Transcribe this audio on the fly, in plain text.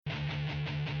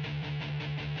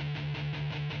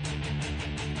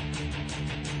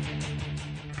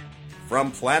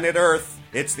From planet Earth,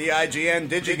 it's the IGN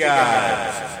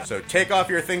Digigods. So take off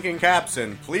your thinking caps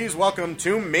and please welcome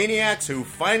two maniacs who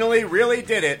finally really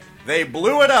did it. They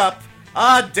blew it up.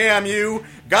 Ah, damn you.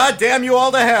 God damn you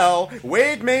all to hell.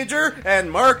 Wade Major and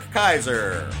Mark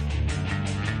Kaiser.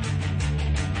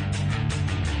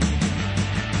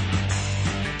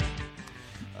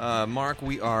 Mark,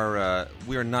 we are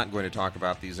not going to talk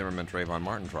about the Zimmerman-Trayvon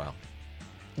Martin trial.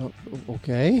 Oh,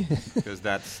 okay. Because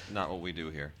that's not what we do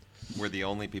here. We're the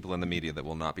only people in the media that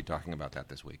will not be talking about that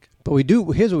this week. But we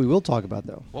do. Here's what we will talk about,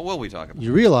 though. What will we talk about?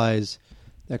 You realize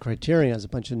that Criterion has a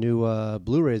bunch of new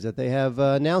Blu-rays that they have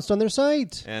announced on their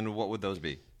site. And what would those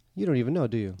be? You don't even know,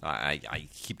 do you? I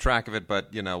keep track of it,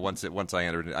 but you know, once I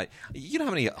enter it, you know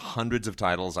how many hundreds of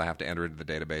titles I have to enter into the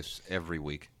database every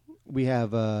week? We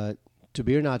have To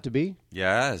Be or Not to Be.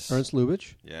 Yes. Ernst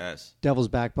Lubitsch. Yes. Devil's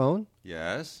Backbone.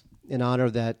 Yes. In honor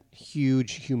of that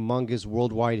huge, humongous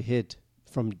worldwide hit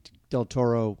from Del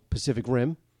Toro, Pacific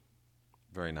Rim.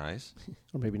 Very nice.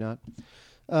 Or maybe not.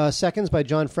 Seconds by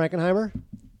John Frankenheimer.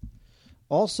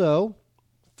 Also,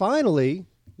 finally,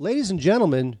 ladies and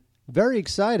gentlemen, very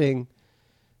exciting,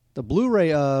 the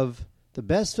Blu-ray of the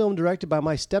best film directed by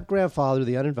my step-grandfather,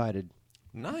 The Uninvited.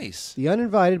 Nice. The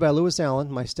Uninvited by Lewis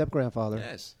Allen, my step-grandfather,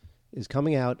 Yes. is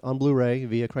coming out on Blu-ray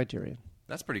via Criterion.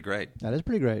 That's pretty great. That is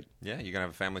pretty great. Yeah, you gonna have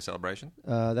a family celebration?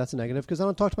 That's a negative because I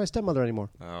don't talk to my stepmother anymore.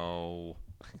 Oh,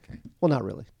 okay. Well, not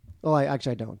really. Well, I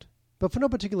don't. But for no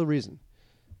particular reason.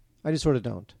 I just sort of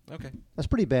don't. Okay. That's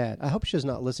pretty bad. I hope she's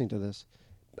not listening to this.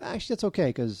 Actually, that's okay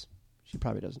because she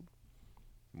probably doesn't.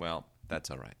 Well,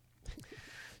 that's all right.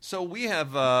 So we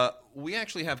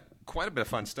actually have quite a bit of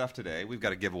fun stuff today. We've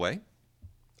got a giveaway.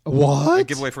 What? A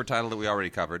giveaway for a title that we already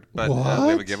covered. But we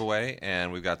have a giveaway,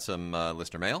 and we've got some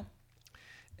listener mail.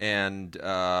 And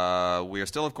we are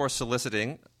still, of course,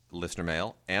 soliciting listener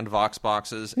mail and Vox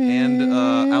boxes and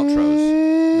outros.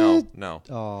 No.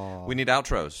 Oh. We need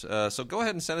outros. So go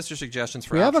ahead and send us your suggestions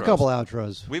for outros. We have a couple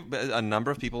outros. A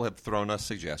number of people have thrown us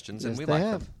suggestions, and Yes, we they like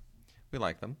have. them. We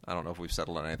like them. I don't know if we've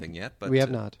settled on anything yet, but We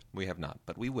have not. We have not,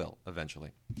 but we will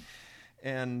eventually.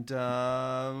 And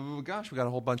gosh, we got a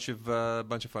whole bunch of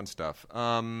fun stuff.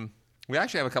 We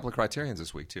actually have a couple of criterions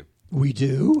this week too. We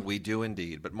do? We do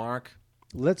indeed. But Mark,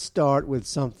 let's start with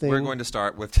something. we're going to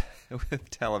start with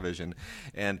television,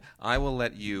 and I will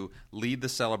let you lead the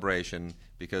celebration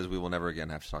because we will never again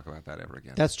have to talk about that ever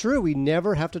again. That's true. We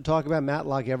never have to talk about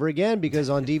Matlock ever again because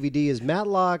on DVD is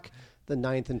Matlock, the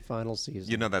 9th and final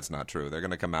season. You know that's not true. They're going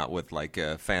to come out with like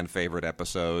fan favorite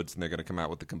episodes, and they're going to come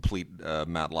out with the complete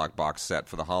Matlock box set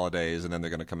for the holidays, and then they're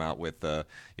going to come out with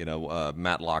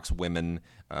Matlock's Women,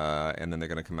 and then they're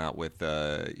going to come out with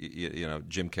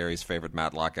Jim Carrey's favorite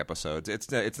Matlock episodes. It's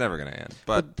never going to end.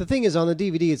 But the thing is, on the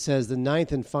DVD it says the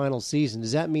 9th and final season.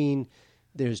 Does that mean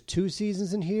there's 2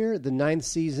 seasons in here? The 9th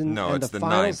season No, and it's the the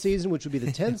final 9th. season, which would be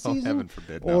the 10th season? Heaven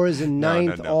forbid. No. Or is the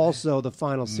 9th No. also the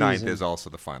final season? 9th is also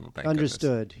the final. Thank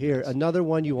Understood. goodness. Here, Yes. another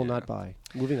one you will not buy.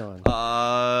 Moving on.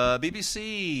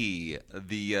 BBC,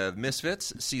 the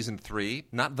Misfits, season 3.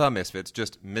 Not the Misfits,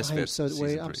 just Misfits, season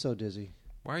 3. I'm so dizzy.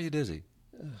 Why are you dizzy?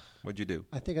 What'd you do?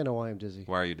 I think I know why I'm dizzy.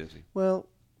 Why are you dizzy? Well,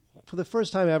 for the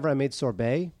first time ever, I made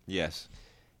sorbet. Yes.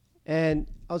 And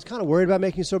I was kind of worried about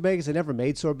making sorbet because I never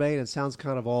made sorbet, and it sounds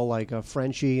kind of all like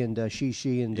Frenchy and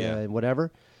she and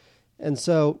whatever. And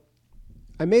so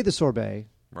I made the sorbet,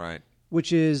 Right.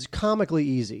 which is comically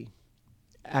easy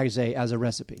as a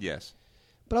recipe. Yes.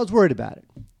 But I was worried about it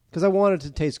because I wanted it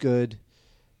to taste good.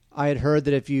 I had heard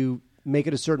that if you make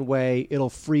it a certain way, it'll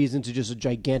freeze into just a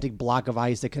gigantic block of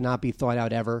ice that cannot be thawed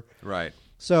out ever. Right.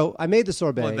 So I made the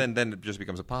sorbet. Well, then it just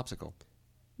becomes a popsicle.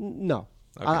 No.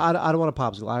 Okay. I don't want a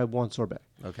popsicle. I want sorbet.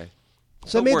 Okay.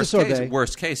 So I made the sorbet.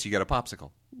 Worst case, you get a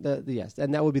popsicle. Yes,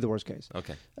 and that would be the worst case.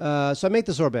 Okay. So I make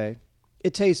the sorbet.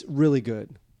 It tastes really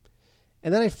good.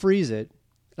 And then I freeze it,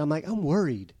 and I'm like, I'm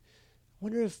worried. I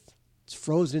wonder if it's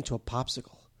frozen into a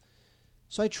popsicle.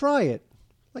 So I try it,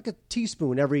 like a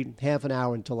teaspoon every half an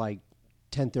hour until like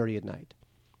 10:30 at night.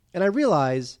 And I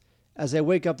realize, as I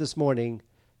wake up this morning,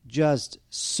 just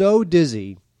so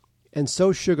dizzy and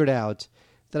so sugared out,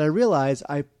 that I realize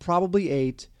I probably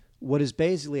ate what is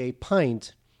basically a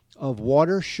pint of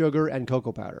water, sugar, and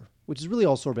cocoa powder, which is really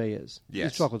all sorbet is. Yes.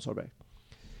 It's chocolate sorbet.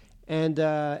 And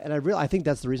I think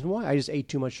that's the reason why. I just ate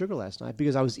too much sugar last night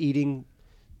because I was eating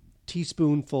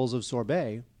teaspoonfuls of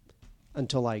sorbet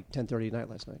until like 10:30 at night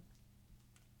last night.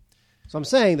 So I'm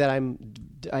saying that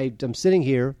I'm sitting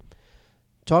here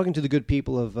talking to the good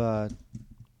people of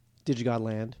Digigod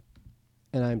land,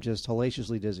 and I'm just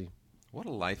hellaciously dizzy. What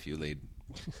a life you lead.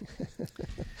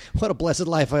 What a blessed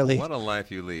life I lead. What a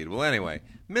life you lead. Well, anyway,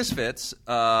 Misfits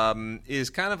is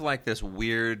kind of like this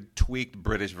weird, tweaked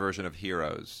British version of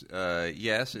Heroes.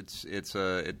 Yes, it's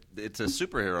a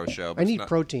superhero show. But I need not,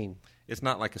 protein. It's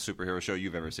not like a superhero show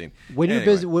you've ever seen. When you're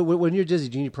busy, when you're dizzy,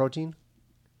 do you need protein?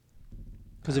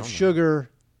 Because if sugar,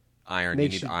 iron, you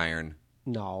need iron.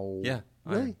 No. Yeah.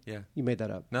 Really? Iron, yeah. You made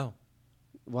that up. No.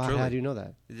 Well, Truly. how do you know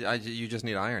that? You just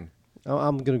need iron. Oh,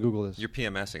 I'm going to Google this. You're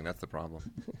PMSing. That's the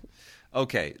problem.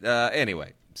 Okay.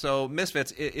 Anyway, so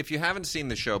Misfits, if you haven't seen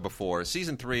the show before,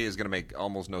 Season 3 is going to make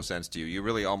almost no sense to you. You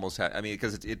really almost have... I mean,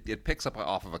 because it picks up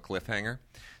off of a cliffhanger.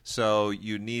 So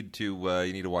you need to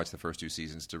watch the first 2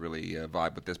 seasons to really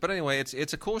vibe with this. But anyway,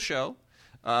 it's a cool show.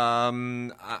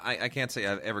 I can't say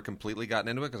I've ever completely gotten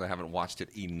into it because I haven't watched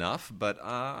it enough. But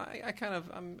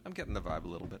I'm getting the vibe a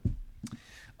little bit.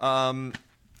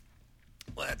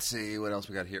 Let's see what else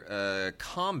we got here.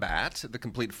 Combat, the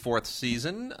complete 4th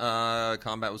season.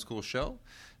 Combat was a cool show.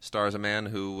 Stars a man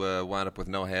who wound up with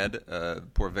no head.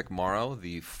 Poor Vic Morrow,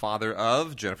 the father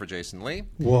of Jennifer Jason Leigh.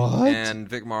 What? And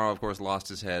Vic Morrow, of course, lost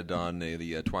his head on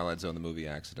the Twilight Zone, the movie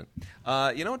accident.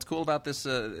 You know what's cool about this?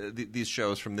 These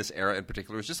shows from this era in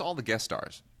particular is just all the guest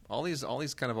stars. All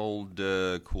these kind of old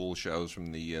cool shows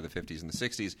from the 50s and the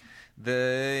 60s,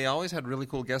 they always had really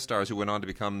cool guest stars who went on to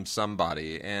become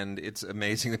somebody, and it's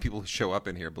amazing the people who show up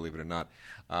in here, believe it or not.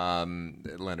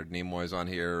 Leonard Nimoy's on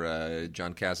here.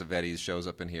 John Cassavetes shows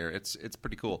up in here. It's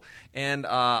pretty cool. And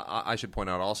I should point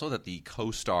out also that the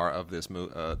co-star of this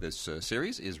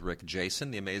series is Rick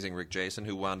Jason, the amazing Rick Jason,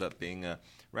 who wound up being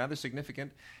rather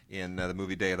significant in the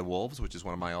movie Day of the Wolves, which is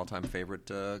one of my all-time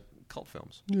favorite cult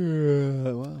films.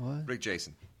 What? Rick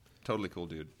Jason. Totally cool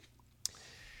dude.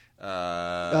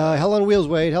 Hell on Wheels,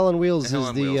 Wade. Hell on Wheels Hell is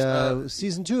on the Wheels.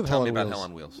 season 2 of Tell Hell me on about Wheels. Hell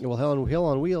on Wheels. Well, Hell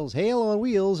on Wheels. Hell on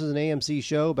Wheels is an AMC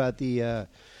show about the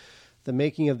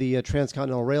making of the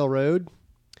Transcontinental Railroad,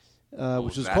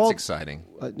 which is that's called... exciting.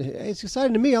 It's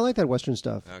exciting to me. I like that Western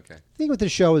stuff. Okay. The thing with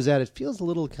this show is that it feels a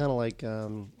little kind of like...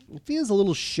 it feels a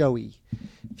little showy.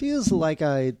 It feels like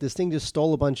this thing just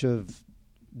stole a bunch of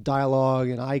dialogue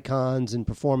and icons and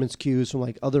performance cues from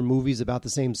like other movies about the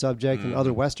same subject and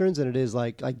other westerns, and it is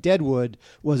like Deadwood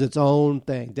was its own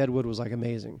thing. Deadwood was like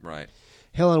amazing. Right.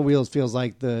 Hell on Wheels feels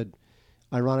like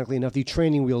ironically enough, the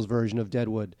Training Wheels version of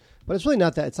Deadwood, but it's really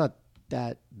not that. It's not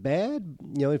that bad.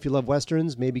 You know, if you love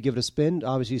westerns, maybe give it a spin.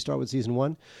 Obviously, you start with season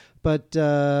 1, but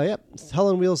Hell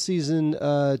on Wheels season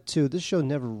 2. This show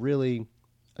never really.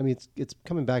 I mean, it's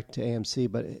coming back to AMC,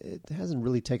 but it hasn't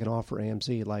really taken off for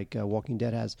AMC like Walking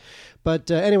Dead has. But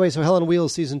anyway, so Hell on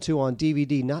Wheels Season 2 on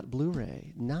DVD, not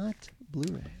Blu-ray. Not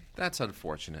Blu-ray. That's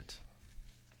unfortunate.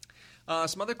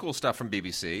 Some other cool stuff from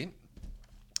BBC.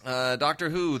 Doctor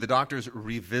Who, The Doctors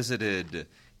Revisited.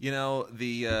 You know,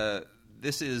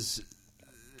 this is...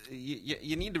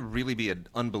 You need to really be an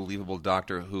unbelievable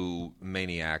Doctor Who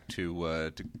maniac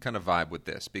to kind of vibe with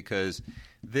this, because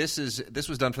this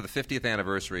was done for the 50th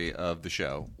anniversary of the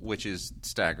show, which is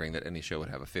staggering that any show would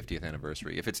have a 50th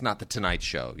anniversary. If it's not the Tonight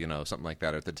Show, you know, something like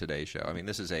that, or the Today Show. I mean,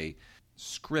 this is a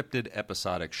scripted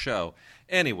episodic show.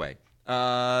 Anyway,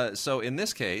 so in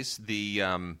this case,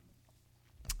 and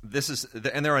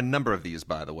there are a number of these,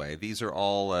 by the way. These are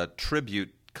all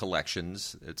tribute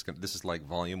collections. This is like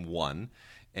Volume 1.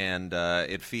 And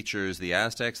it features the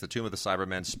Aztecs, the Tomb of the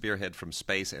Cybermen, Spearhead from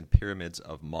Space, and Pyramids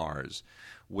of Mars,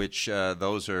 which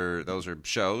those are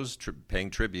shows paying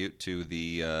tribute to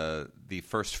the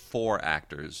first 4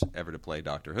 actors ever to play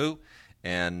Doctor Who.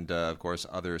 And, of course,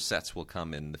 other sets will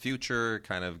come in the future,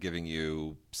 kind of giving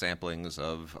you samplings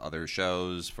of other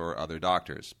shows for other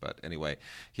doctors. But anyway,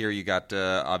 here you got,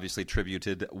 obviously,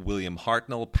 tributed William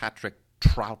Hartnell, Patrick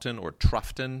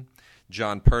Troughton,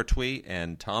 John Pertwee,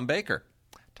 and Tom Baker.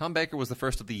 Tom Baker was the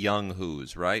first of the young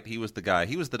Whos, right? He was the guy.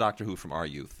 He was the Doctor Who from our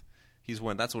youth.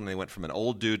 That's when they went from an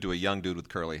old dude to a young dude with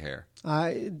curly hair.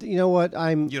 You know what?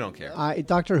 You don't care.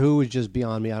 Doctor Who is just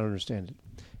beyond me. I don't understand it.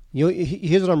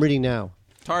 Here's what I'm reading now.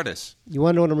 TARDIS. You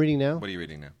want to know what I'm reading now? What are you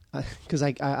reading now? Because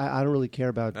I don't really care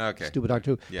about stupid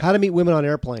Doctor Who. Yeah. How to Meet Women on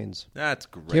Airplanes. That's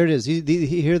great. Here it is.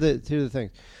 Here are the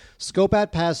things. Scope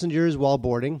out passengers while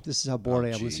boarding. This is how bored I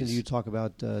am listening to you talk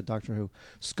about Doctor Who.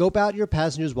 Scope out your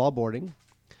passengers while boarding.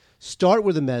 Start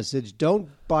with a message. Don't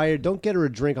get her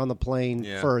a drink on the plane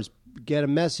first. Get a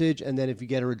message, and then if you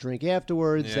get her a drink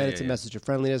afterwards, then it's a message of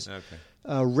friendliness.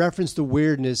 Okay. Reference the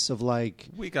weirdness of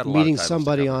meeting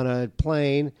somebody on a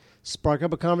plane. Spark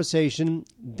up a conversation.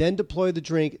 Then deploy the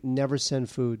drink. Never send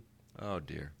food. Oh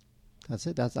dear. That's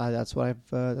it. That's what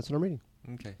I'm reading.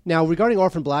 Okay. Now, regarding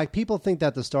Orphan Black, people think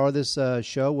that the star of this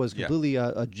show was completely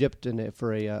gypped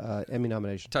for a Emmy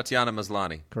nomination. Tatiana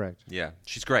Maslany. Correct. Yeah,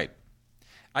 she's great.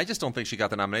 I just don't think she got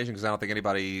the nomination because I don't think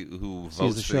anybody who Sees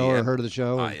votes the for show or heard of the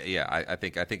show. I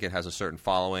think it has a certain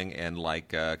following, and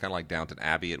kind of like Downton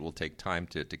Abbey, it will take time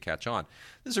to catch on.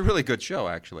 This is a really good show,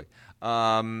 actually.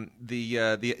 The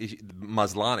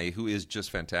Maslany, who is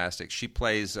just fantastic, she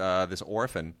plays this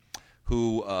orphan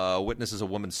who witnesses a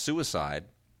woman's suicide,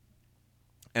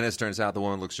 and as it turns out, the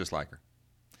woman looks just like her.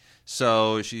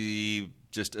 So she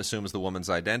just assumes the woman's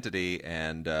identity,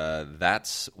 and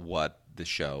that's what the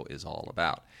show is all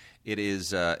about. It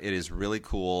is really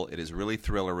cool. It is really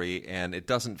thrillery, and it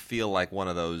doesn't feel like one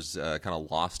of those kind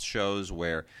of Lost shows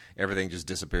where everything just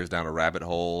disappears down a rabbit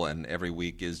hole, and every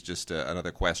week is just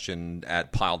another question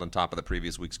piled on top of the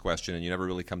previous week's question, and you never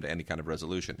really come to any kind of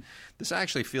resolution. This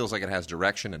actually feels like it has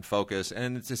direction and focus,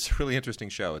 and it's a really interesting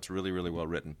show. It's really, really well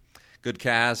written. Good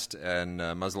cast, and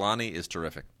Maslany is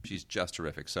terrific. She's just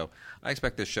terrific. So I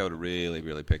expect this show to really,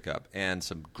 really pick up. And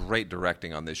some great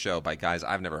directing on this show by guys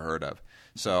I've never heard of.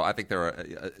 So I think there are,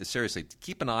 seriously,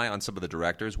 keep an eye on some of the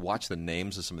directors. Watch the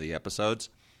names of some of the episodes.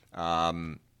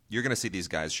 You're going to see these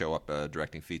guys show up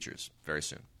directing features very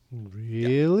soon.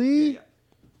 Really? Yeah.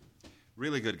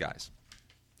 Really good guys.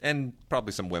 And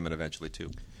probably some women eventually,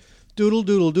 too. Doodle,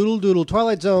 doodle, doodle, doodle.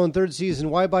 Twilight Zone, 3rd season.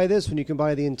 Why buy this when you can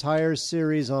buy the entire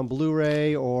series on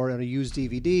Blu-ray or on a used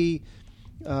DVD?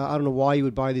 I don't know why you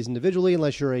would buy these individually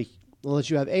unless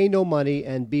you have A, no money,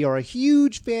 and B, are a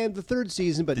huge fan of the 3rd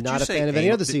season, but not a fan of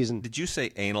any other season. Did you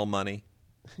say anal money?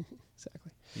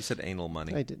 Exactly. You said anal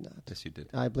money. I did not. Yes, you did.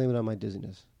 I blame it on my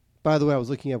dizziness. By the way, I was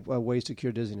looking at ways to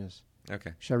cure dizziness.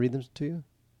 Okay. Should I read them to you?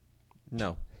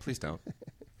 No, please don't.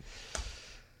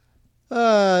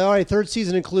 All right, 3rd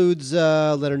season includes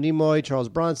Leonard Nimoy, Charles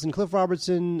Bronson, Cliff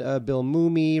Robertson, Bill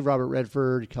Mooney, Robert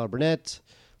Redford, Cal Burnett.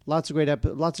 Lots of great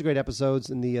episodes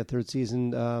in the 3rd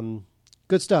season.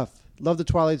 Good stuff. Love the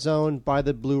Twilight Zone. Buy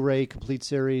the Blu-ray complete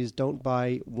series. Don't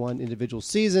buy one individual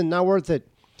season. Not worth it.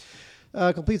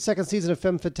 Complete 2nd season of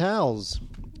Femme Fatales.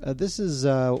 This is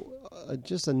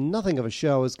just nothing of a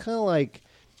show. It's kind of like,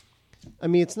 I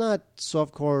mean, it's not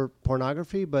softcore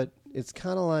pornography, but it's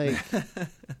kind of like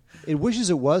it wishes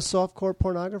it was softcore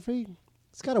pornography.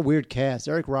 It's got a weird cast.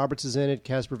 Eric Roberts is in it.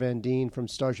 Casper Van Dien from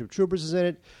Starship Troopers is in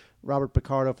it. Robert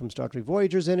Picardo from Star Trek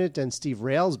Voyager's in it. And Steve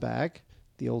Railsback,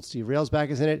 the old Steve Railsback,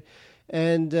 is in it.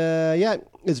 And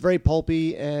it's very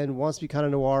pulpy and wants to be kind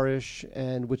of noirish,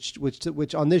 and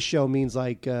which on this show means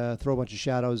like throw a bunch of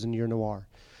shadows and you're noir.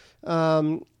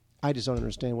 I just don't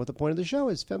understand what the point of the show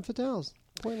is. Femme Fatales.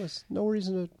 Pointless. No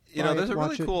reason to.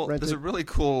 There's a really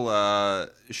cool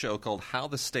show called How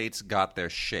the States Got Their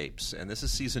Shapes, and this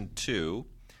is season 2.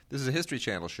 This is a History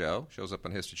Channel show. Shows up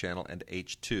on History Channel and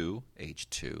H2.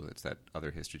 It's that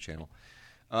other History Channel.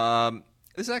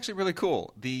 This is actually really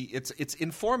cool. It's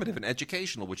informative and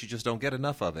educational, which you just don't get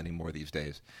enough of anymore these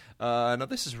days. No,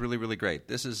 this is really, really great.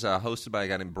 This is hosted by a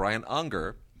guy named Brian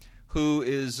Unger, who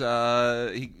is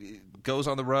he goes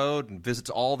on the road and visits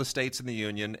all the states in the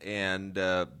Union and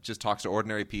just talks to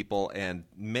ordinary people and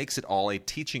makes it all a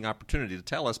teaching opportunity to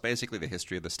tell us basically the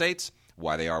history of the states,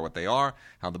 why they are what they are,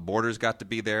 how the borders got to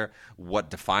be there,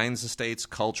 what defines the states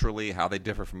culturally, how they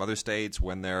differ from other states,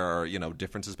 when there are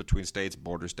differences between states,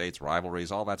 border states,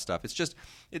 rivalries, all that stuff. It's just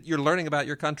you're learning about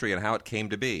your country and how it came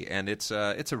to be, and it's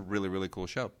a really, really cool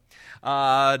show.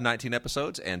 19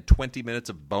 episodes and 20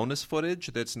 minutes of bonus footage.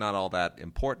 That's not all that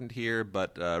important here,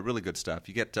 but really good stuff.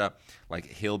 You get like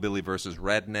Hillbilly versus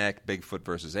Redneck, Bigfoot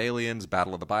versus Aliens,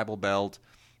 Battle of the Bible Belt,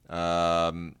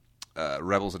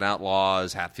 Rebels and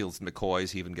Outlaws, Hatfields and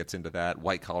McCoys. He even gets into that.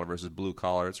 White collar versus blue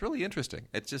collar. It's really interesting.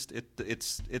 It's just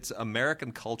it's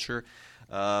American culture,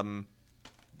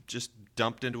 just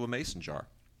dumped into a mason jar.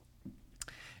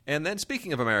 And then,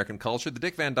 speaking of American culture, the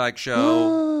Dick Van Dyke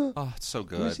Show. Oh, it's so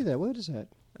good. Let me see that. What is that?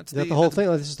 Is that the whole thing?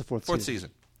 Oh, this is the fourth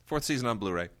season. Fourth season on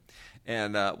Blu-ray.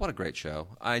 And what a great show.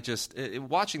 I just,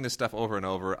 watching this stuff over and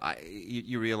over,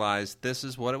 you realize this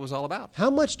is what it was all about.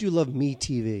 How much do you love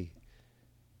MeTV?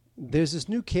 There's this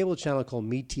new cable channel called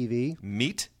MeTV.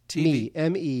 Meat TV?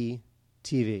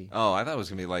 M-E-TV. Oh, I thought it was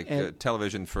going to be like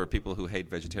television for people who hate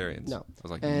vegetarians. No. I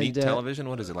was like, meat television?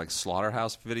 What is it, like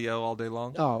Slaughterhouse video all day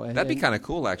long? Oh. That'd be kind of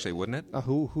cool, actually, wouldn't it?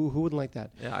 Who wouldn't like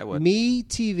that? Yeah, I would.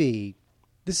 MeTV.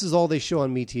 This is all they show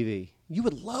on MeTV. You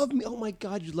would love me. Oh, my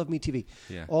God, you'd love MeTV.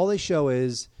 Yeah. All they show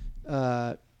is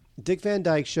Dick Van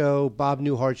Dyke Show, Bob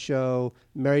Newhart Show,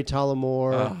 Mary Tyler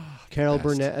Moore, Carol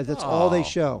Burnett. That's all they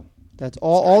show. That's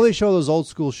all they show, those old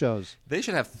school shows. They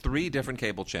should have 3 different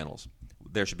cable channels.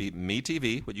 There should be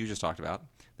MeTV, what you just talked about.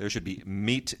 There should be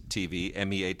Meat TV,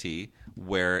 M-E-A-T,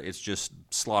 where it's just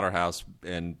slaughterhouse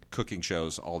and cooking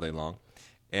shows all day long.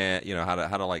 and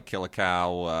how to like kill a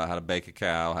cow, how to bake a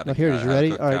cow, how to. Now here it is. You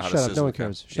ready? All right, shut up. No one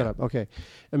cares. Shut up. Okay.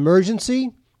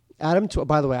 Emergency. Adam.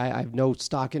 By the way, I have no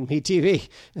stock in MeTV.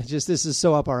 This is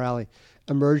so up our alley.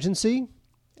 Emergency.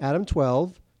 Adam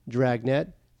 12.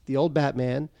 Dragnet. The Old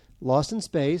Batman. Lost in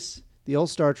Space. The Old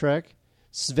Star Trek.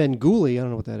 Svengoolie. I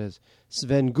don't know what that is.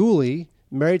 Svengoolie.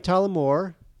 Mary Tyler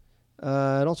Moore.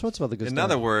 And all sorts of other good stuff. In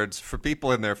other words, for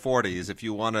people in their 40s, if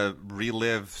you want to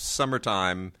relive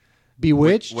summertime,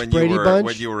 Bewitched, Brady Bunch,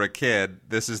 when you were a kid,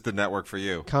 this is the network for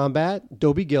you. Combat,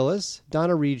 Dobie Gillis,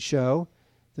 Donna Reed Show,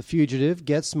 The Fugitive,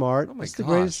 Get Smart. Oh my gosh. The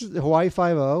greatest, Hawaii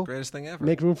Five-0. Greatest thing ever.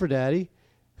 Make Room for Daddy.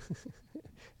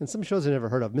 And some shows I never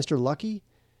heard of. Mr. Lucky,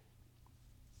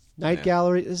 Night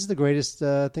Gallery. This is the greatest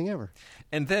thing ever.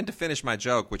 And then to finish my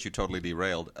joke, which you totally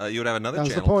derailed, you would have another That was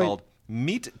the channel point. called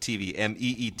Meet TV,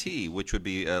 MEET, which would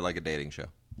be like a dating show,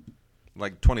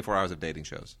 like 24 hours of dating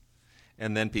shows.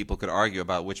 And then people could argue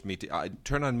about which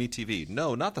turn on Meet TV.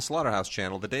 No, not the Slaughterhouse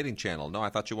channel, the dating channel. No, I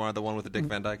thought you wanted the one with the Dick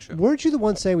Van Dyke Show. Weren't you the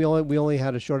one saying we only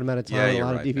had a short amount of time and a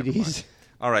lot of DVDs?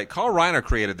 All right, Carl Reiner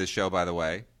created this show, by the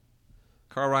way.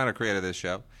 Carl Reiner created this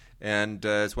show, and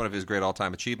it's one of his great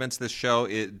all-time achievements. This show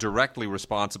is directly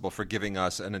responsible for giving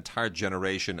us an entire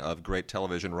generation of great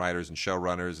television writers and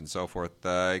showrunners and so forth,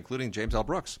 including James L.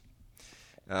 Brooks.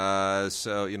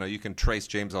 So you can trace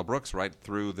James L. Brooks right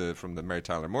through from the Mary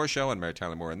Tyler Moore Show and Mary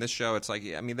Tyler Moore in this show. It's like,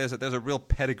 there's a real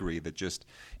pedigree that just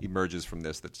emerges from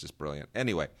this that's just brilliant.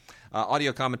 Anyway,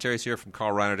 audio commentaries here from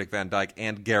Carl Reiner, Dick Van Dyke,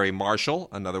 and Gary Marshall,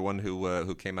 another one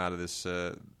who came out of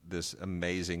this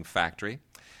amazing factory.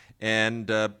 And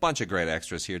a bunch of great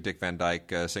extras here. Dick Van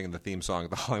Dyke singing the theme song of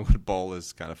the Hollywood Bowl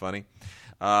is kind of funny.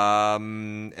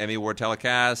 Emmy Award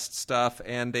telecast stuff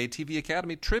and a TV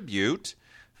Academy tribute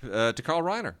to Carl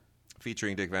Reiner,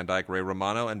 featuring Dick Van Dyke, Ray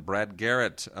Romano, and Brad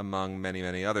Garrett, among many,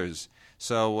 many others.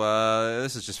 So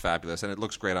this is just fabulous, and it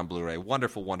looks great on Blu-ray.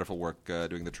 Wonderful, wonderful work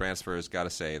doing the transfers. Got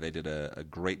to say, they did a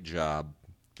great job.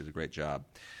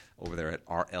 Over there at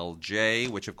RLJ,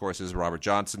 which, of course, is Robert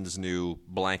Johnson's new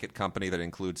blanket company that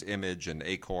includes Image and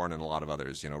Acorn and a lot of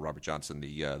others. Robert Johnson,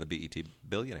 the BET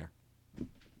billionaire.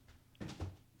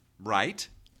 Right?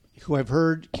 Who I've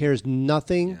heard cares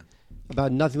nothing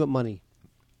about nothing but money.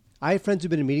 I have friends who've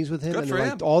been in meetings with him, Good and for they're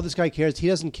him. like, all this guy cares. He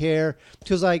doesn't care.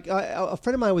 Because, like, a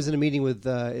friend of mine was in a meeting with,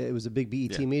 it was a big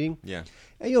BET meeting. Yeah.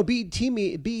 And,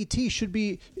 BET should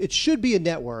be a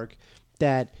network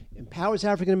that empowers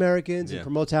African Americans and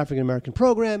promotes African American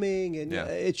programming, and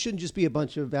it shouldn't just be a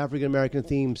bunch of African American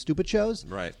themed stupid shows,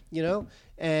 right?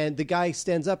 And the guy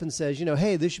stands up and says,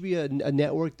 hey, this should be a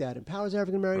network that empowers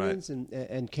African Americans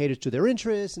and caters to their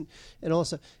interests, and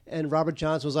also. And Robert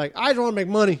Johnson was like, I just want to make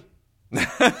money.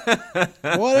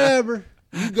 Whatever,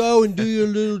 you go and do your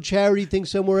little charity thing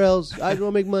somewhere else. I just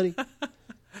want to make money.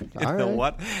 You know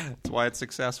what? That's why it's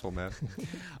successful, man.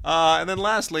 And then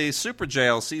lastly, Super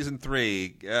Jail Season 3.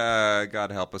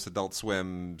 God help us, Adult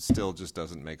Swim still just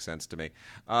doesn't make sense to me.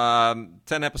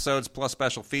 10 episodes plus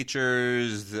special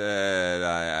features.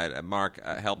 Mark,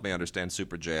 help me understand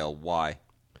Super Jail. Why?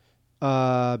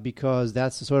 Because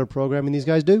that's the sort of programming these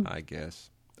guys do. I guess.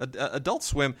 Adult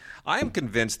Swim, I am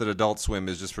convinced that Adult Swim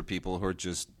is just for people who are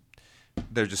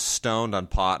they're just stoned on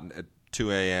pot at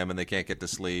 2 a.m. and they can't get to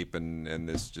sleep, and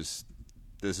this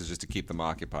is just to keep them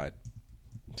occupied.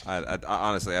 I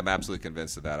honestly, I'm absolutely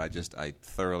convinced of that. I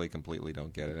thoroughly, completely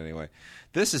don't get it. Anyway,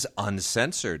 this is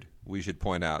uncensored, we should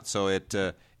point out, so it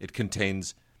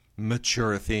contains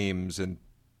mature themes and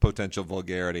potential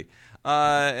vulgarity,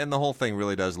 and the whole thing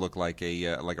really does look like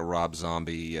a Rob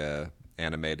Zombie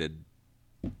animated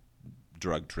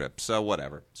drug trip. So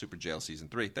whatever. Super Jail Season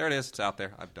 3. There it is. It's out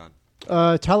there. I'm done.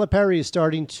 Tyler Perry is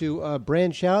starting to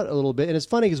branch out a little bit, and it's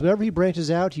funny because whenever he branches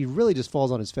out, he really just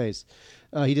falls on his face.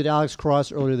 He did Alex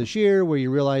Cross earlier this year, where you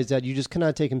realize that you just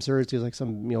cannot take him seriously as like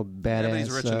some badass. Yeah,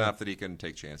 he's rich enough that he can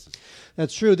take chances.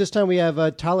 That's true. This time we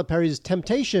have Tyler Perry's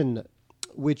Temptation,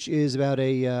 which is about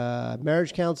a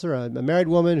marriage counselor, a married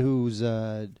woman who's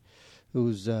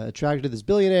attracted to this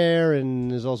billionaire,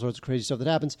 and there's all sorts of crazy stuff that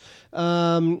happens.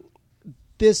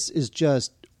 This is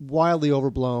just wildly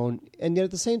overblown, and yet at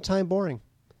the same time boring.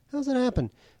 How does that happen?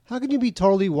 How can you be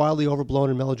totally wildly overblown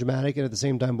and melodramatic and at the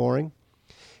same time boring?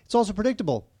 It's also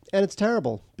predictable, and it's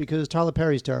terrible because Tyler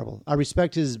Perry's terrible. I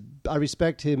respect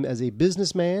him as a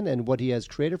businessman and what he has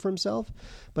created for himself,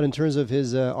 but in terms of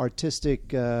his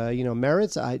artistic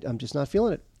merits, I'm just not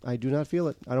feeling it. I do not feel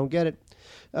it. I don't get it.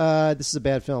 This is a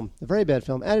bad film, a very bad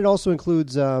film, and it also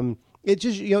includes it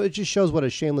just shows what a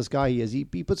shameless guy he is. He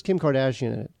puts Kim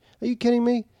Kardashian in it. Are you kidding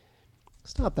me?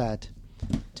 Stop that.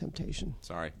 Temptation.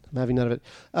 Sorry. I'm having none of it.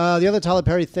 The other Tyler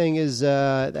Perry thing is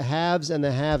the haves and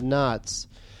the have-nots.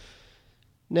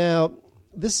 Now,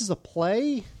 this is a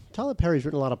play. Tyler Perry's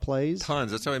written a lot of plays.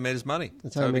 Tons. That's how he made his money.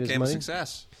 That's how he made his became money. a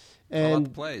success. And, a lot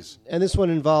of plays. And this one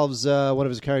involves one of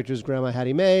his characters, Grandma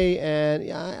Hattie Mae.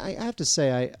 And I have to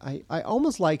say, I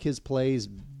almost like his plays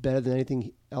better than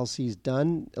anything else he's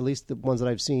done, at least the ones that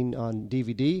I've seen on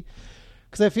DVD.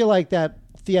 Because I feel like that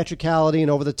theatricality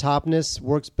and over-the-topness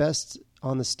works best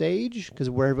on the stage, because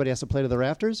where everybody has to play to the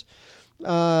rafters.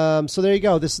 So there you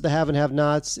go. This is the Have and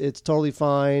Have-Nots. It's totally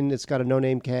fine. It's got a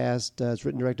no-name cast. It's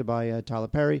written and directed by Tyler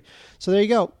Perry. So there you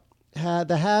go.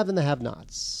 The Have and the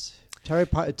Have-Nots.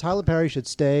 Tyler Perry should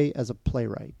stay as a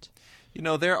playwright. You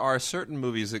know, there are certain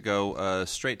movies that go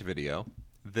straight to video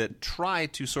that try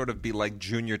to sort of be like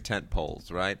junior tent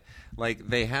poles, right? Like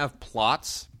they have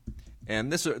plots,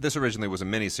 and this originally was a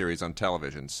miniseries on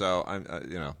television, so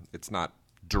it's not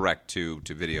direct to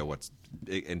video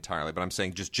entirely, but I'm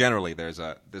saying just generally there's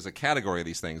a category of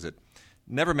these things that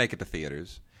never make it to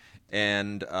theaters,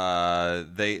 and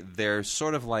they're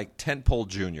sort of like tentpole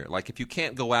junior. Like if you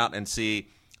can't go out and see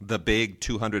the big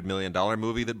 $200 million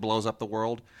movie that blows up the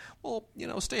world, well,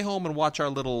 stay home and watch our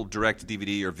little direct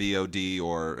DVD or VOD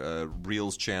or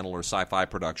Reels channel or sci-fi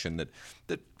production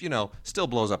that still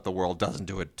blows up the world, doesn't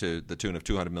do it to the tune of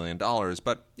 $200 million,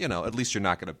 but at least you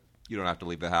don't have to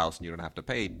leave the house and you don't have to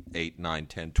pay $8, $9,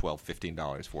 $10, $12,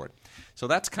 $15 for it. So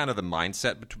that's kind of the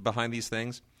mindset behind these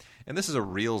things. And this is a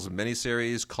Reels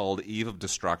miniseries called Eve of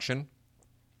Destruction,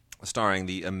 starring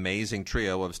the amazing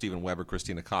trio of Steven Weber,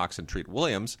 Christina Cox, and Treat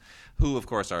Williams, who, of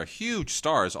course, are huge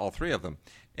stars, all three of them.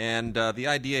 And the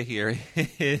idea here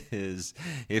is,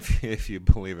 if you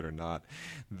believe it or not,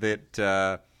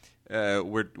 that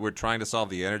we're trying to solve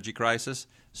the energy crisis,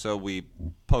 so we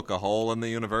poke a hole in the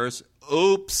universe.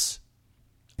 Oops!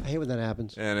 I hate when that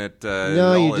happens. And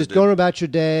you're just going about your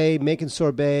day, making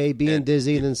sorbet, being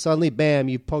dizzy, and then suddenly, bam,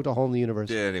 you poked a hole in the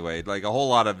universe. Anyway, like a whole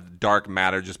lot of dark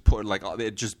matter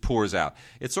it just pours out.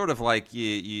 It's sort of like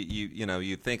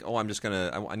you think, oh, I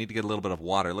need to get a little bit of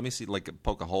water. Let me see,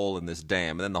 poke a hole in this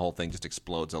dam, and then the whole thing just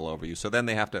explodes all over you. So then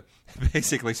they have to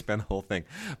basically spend the whole thing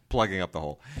plugging up the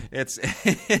hole. It's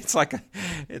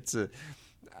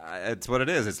what it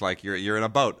is. It's like you're in a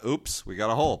boat. Oops, we got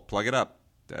a hole. Plug it up.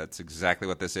 That's exactly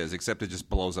what this is, except it just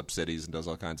blows up cities and does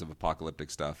all kinds of apocalyptic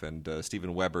stuff. And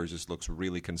Steven Weber just looks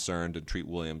really concerned, and Treat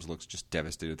Williams looks just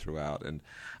devastated throughout. And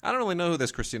I don't really know who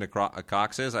this Christina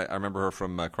Cox is. I remember her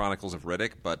from Chronicles of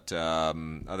Riddick, but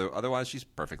otherwise she's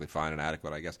perfectly fine and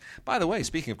adequate, I guess. By the way,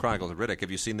 speaking of Chronicles of Riddick, have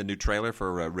you seen the new trailer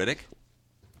for Riddick?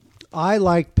 I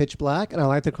like Pitch Black, and I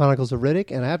like the Chronicles of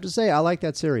Riddick, and I have to say, I like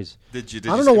that series. Did you?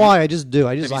 I don't know why. I just do.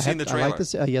 Have you seen the trailer? I like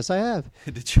this. Yes, I have.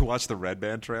 Did you watch the Red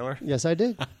Band trailer? Yes, I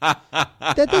did.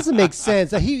 That doesn't make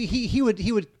sense. He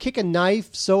would kick a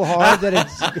knife so hard that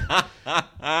it's.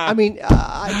 I mean,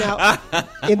 now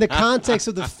in the context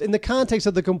of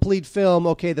the complete film,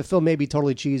 okay, the film may be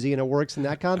totally cheesy and it works in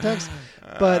that context,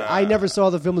 but I never saw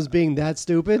the film as being that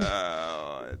stupid.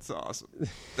 It's awesome.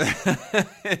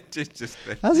 Doesn't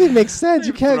even make sense.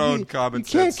 You can't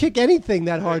sense. kick anything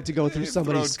that hard to go through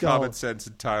somebody's skull. Common sense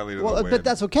entirely to the wind. But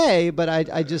that's okay. But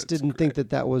I just didn't think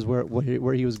that was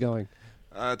where he was going.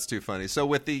 That's too funny. So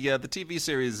with the TV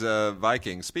series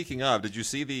Vikings, speaking of, did you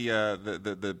see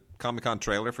the Comic-Con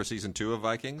trailer for season 2 of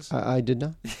Vikings? I did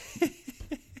not.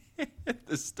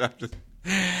 This stuff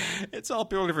it's all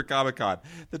purely for Comic-Con.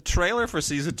 The trailer for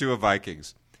season 2 of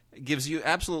Vikings gives you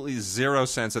absolutely zero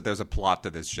sense that there's a plot to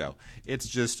this show. It's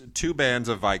just two bands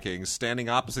of Vikings standing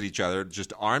opposite each other,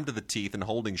 just armed to the teeth and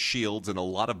holding shields and a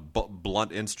lot of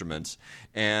blunt instruments.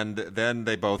 And then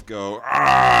they both go,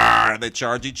 "Arr!" They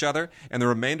charge each other. And the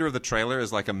remainder of the trailer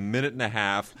is like a minute and a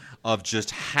half of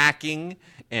just hacking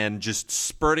and just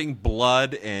spurting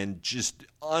blood and just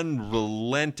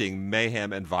unrelenting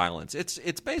mayhem and violence. It's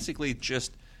basically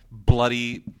just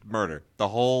bloody murder. The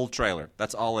whole trailer.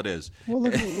 That's all it is. Well,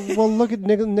 look at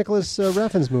Nicholas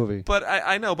Refn's movie. But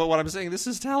I know. But what I'm saying, this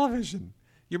is television.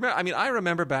 I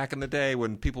remember back in the day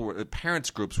when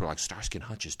parents groups were like, Starsky and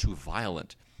Hutch is too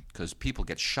violent because people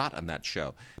get shot on that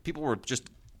show. People were just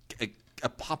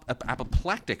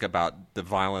apoplectic about the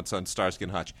violence on Starsky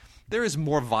and Hutch. There is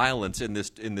more violence in this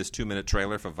 2-minute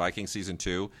trailer for Viking season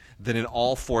 2 than in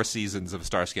all 4 seasons of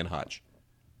Starsky and Hutch.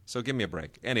 So give me a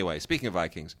break. Anyway, speaking of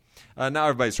Vikings, now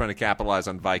everybody's trying to capitalize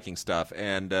on Viking stuff,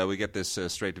 and we get this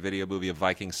straight-to-video movie of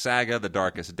Viking Saga, The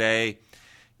Darkest Day.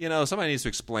 Somebody needs to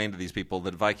explain to these people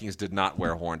that Vikings did not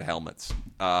wear horned helmets.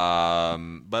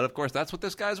 But, of course, that's what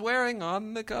this guy's wearing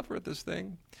on the cover of this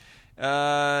thing.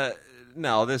 No,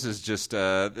 this is just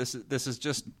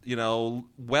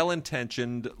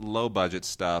well-intentioned, low-budget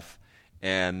stuff,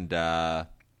 and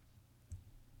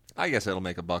I I guess it'll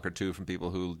make a buck or two from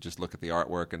people who just look at the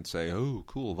artwork and say, "Oh,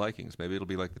 cool, Vikings." Maybe it'll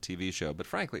be like the TV show. But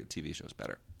frankly, the TV show's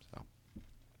better.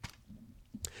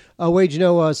 So. Wade,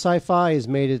 Sci-Fi has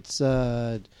made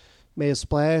a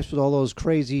splash with all those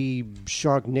crazy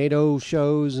Sharknado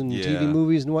shows and TV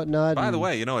movies and whatnot. By the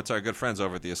way, it's our good friends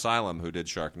over at the Asylum who did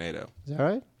Sharknado. Is that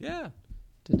right? Yeah.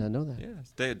 Did not know that.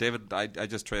 Yeah, David. I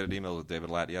just traded emails with David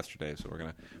Latt yesterday, so we're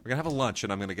gonna have a lunch,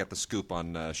 and I'm gonna get the scoop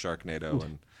on Sharknado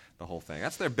and the whole thing.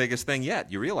 That's their biggest thing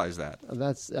yet. You realize that?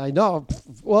 I know.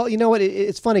 Well, you know what?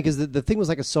 It's funny because the thing was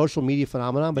like a social media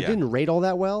phenomenon, but it didn't rate all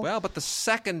that well. Well, but the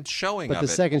second showing of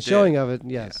it,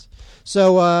 yes. Yeah.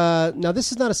 So now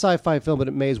this is not a sci-fi film, but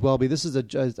it may as well be. This is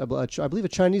I believe a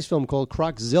Chinese film called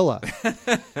Croczilla,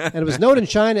 and it was known in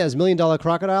China as $1 Million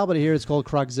Crocodile, but here it's called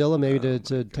Croczilla, maybe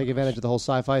to take advantage of the whole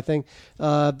sci-fi thing.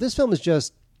 This film is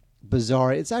just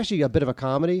bizarre. It's actually a bit of a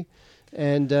comedy.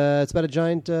 And it's about a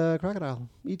giant crocodile.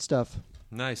 Eat stuff.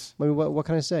 Nice. I mean, what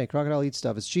can I say? Crocodile eats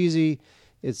stuff. It's cheesy.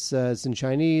 It's in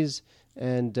Chinese,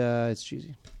 and it's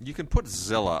cheesy. You can put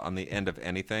Zilla on the end of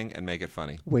anything and make it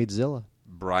funny. Wadezilla.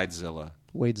 Bridezilla.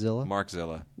 Wadezilla.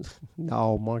 Markzilla.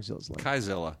 No, Markzilla's like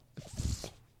Kaizilla.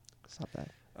 Stop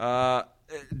that.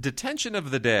 Detention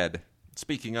of the Dead.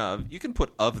 Speaking of, you can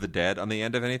put "of the dead" on the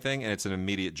end of anything, and it's an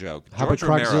immediate joke. How about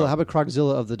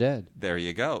Croczilla of the Dead? There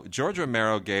you go. George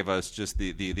Romero gave us just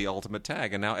the ultimate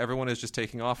tag, and now everyone is just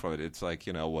taking off of it. It's like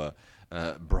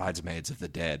Bridesmaids of the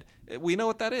Dead. We know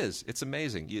what that is. It's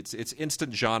amazing. It's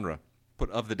instant genre.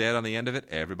 Put "of the dead" on the end of it,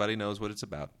 everybody knows what it's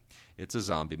about. It's a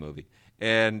zombie movie,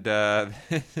 and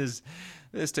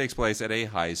this takes place at a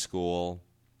high school.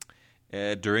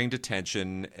 During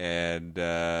detention, and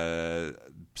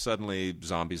suddenly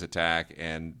zombies attack,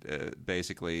 and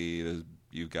basically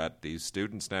you've got these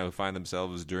students now who find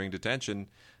themselves during detention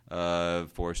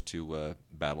forced to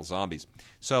battle zombies.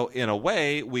 So in a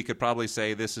way, we could probably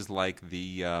say this is like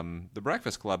the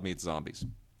Breakfast Club meets zombies,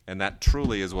 and that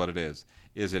truly is what it is.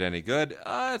 Is it any good?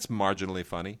 It's marginally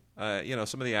funny.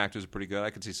 Some of the actors are pretty good. I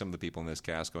could see some of the people in this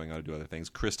cast going on to do other things.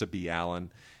 Krista B.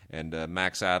 Allen and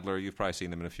Max Adler. You've probably seen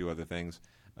them in a few other things.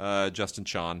 Justin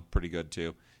Chon, pretty good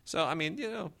too. So, I mean,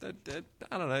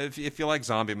 I don't know. If you like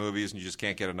zombie movies and you just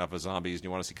can't get enough of zombies and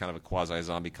you want to see kind of a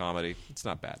quasi-zombie comedy, it's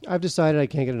not bad. I've decided I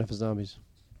can't get enough of zombies.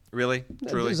 Really?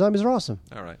 Truly? Zombies are awesome.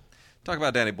 All right. Talk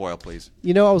about Danny Boyle, please.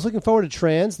 I was looking forward to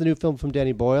Trans, the new film from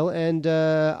Danny Boyle, and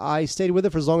I stayed with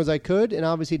it for as long as I could, and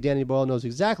obviously Danny Boyle knows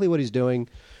exactly what he's doing,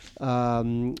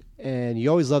 and you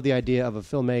always love the idea of a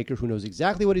filmmaker who knows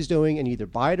exactly what he's doing, and you either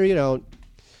buy it or you don't.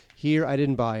 Here, I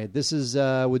didn't buy it. This is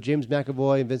with James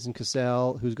McAvoy and Vincent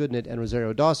Cassell, who's good in it, and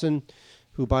Rosario Dawson,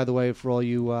 who, by the way, for all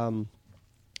you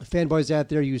fanboys out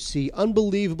there, you see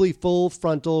unbelievably full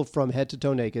frontal from head to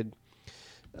toe naked.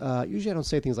 Usually I don't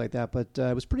say things like that, but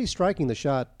it was pretty striking, the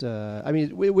shot.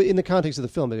 In the context of the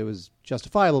film, it was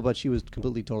justifiable, but she was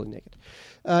completely, totally naked.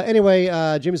 Anyway,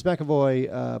 James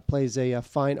McAvoy plays a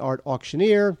fine art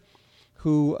auctioneer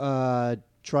who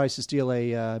tries to steal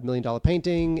a $1 million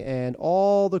painting and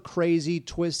all the crazy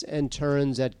twists and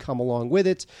turns that come along with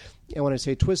it. And when I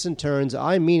say twists and turns,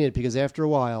 I mean it, because after a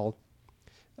while,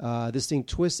 this thing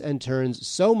twists and turns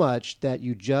so much that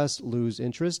you just lose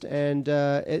interest, and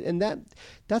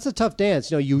that's a tough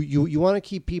dance. You want to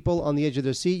keep people on the edge of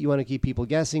their seat, you want to keep people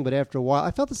guessing, but after a while, I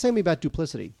felt the same way about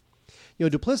Duplicity.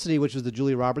 Duplicity, which was the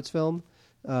Julia Roberts film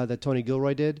that Tony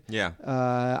Gilroy did. Yeah,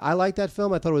 I liked that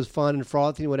film. I thought it was fun and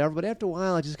frothy and whatever. But after a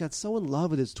while, I just got so in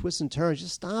love with its twists and turns.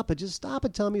 Just stop it. Just stop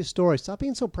it. Tell me a story. Stop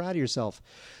being so proud of yourself.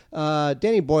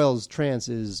 Danny Boyle's Trance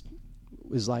is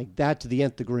like that to the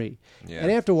nth degree. Yeah.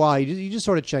 And after a while, you just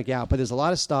sort of check out. But there's a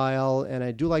lot of style, and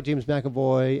I do like James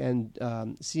McAvoy, and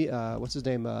what's his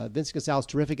name? Vince Cassell's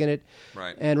terrific in it.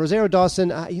 Right. And Rosario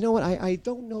Dawson, you know what? I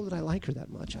don't know that I like her that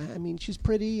much. I mean, she's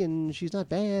pretty, and she's not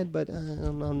bad, but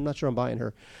I'm not sure I'm buying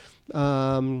her,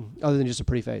 other than just a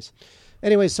pretty face.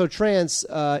 Anyway, so Trance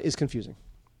is confusing.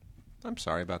 I'm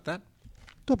sorry about that.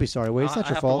 Don't be sorry, Wade. It's not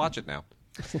your fault. I have to watch it now.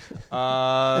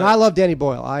 And I love Danny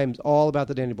Boyle. I am all about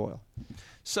the Danny Boyle.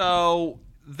 So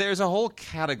there's a whole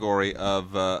category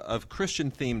of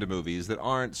Christian-themed movies that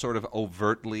aren't sort of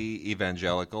overtly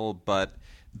evangelical, but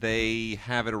they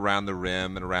have it around the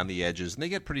rim and around the edges, and they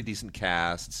get pretty decent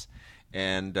casts.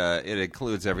 And it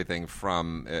includes everything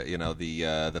from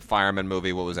the fireman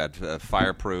movie. What was that?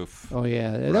 Fireproof. Oh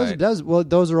yeah, right.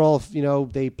 Those are all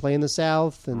they play in the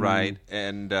South, and right.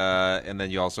 And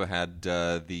then you also had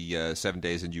the 7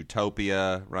 Days in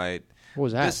Utopia, right? What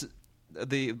was that?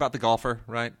 About the golfer,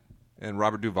 right? And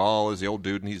Robert Duvall is the old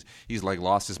dude, and he's like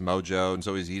lost his mojo, and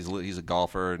so he's a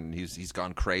golfer, and he's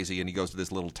gone crazy, and he goes to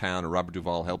this little town, and Robert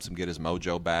Duvall helps him get his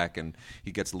mojo back, and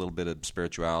he gets a little bit of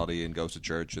spirituality and goes to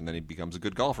church, and then he becomes a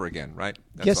good golfer again, right?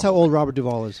 Guess how old Robert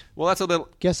Duvall is. Well, that's a little.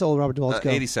 Guess how old Robert Duvall is.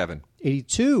 87.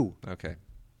 82. Okay.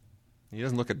 He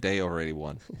doesn't look a day over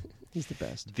 81. He's the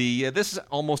best. This is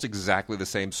almost exactly the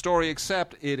same story,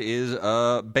 except it is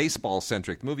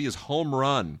baseball-centric. The movie is Home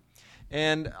Run.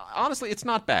 And honestly, it's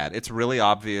not bad. It's really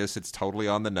obvious. It's totally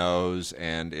on the nose,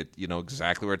 and you know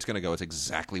exactly where it's going to go. It's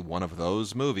exactly one of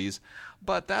those movies.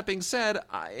 But that being said,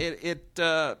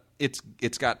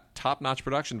 it's got top-notch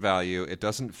production value. It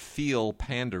doesn't feel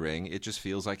pandering. It just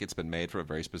feels like it's been made for a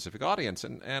very specific audience,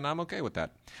 and I'm okay with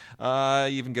that.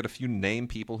 You even get a few name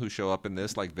people who show up in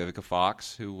this, like Vivica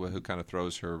Fox, who kind of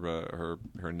throws her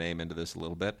name into this a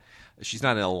little bit. She's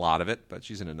not in a lot of it, but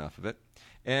she's in enough of it.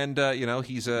 And you know,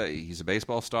 he's a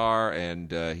baseball star,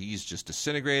 and he's just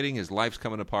disintegrating. His life's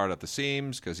coming apart at the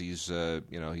seams because he's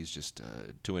just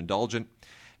too indulgent.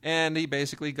 And he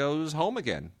basically goes home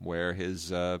again, where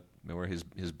his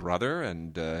brother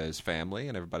and his family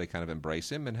and everybody kind of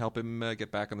embrace him and help him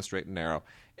get back on the straight and narrow.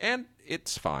 And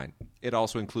it's fine. It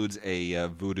also includes a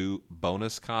Voodoo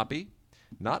bonus copy.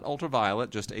 Not Ultraviolet,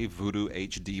 just a Voodoo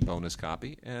HD bonus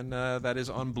copy, and that is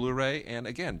on Blu-ray, and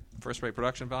again, first-rate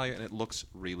production value, and it looks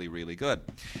really, really good.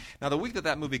 Now, the week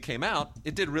that movie came out,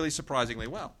 it did really surprisingly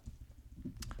well.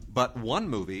 But one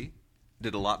movie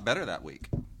did a lot better that week.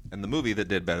 And the movie that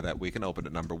did better that week and opened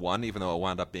at number one, even though it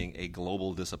wound up being a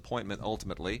global disappointment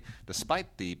ultimately,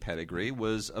 despite the pedigree,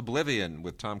 was Oblivion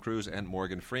with Tom Cruise and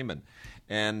Morgan Freeman.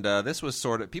 And this was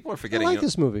sort of, people are forgetting. I like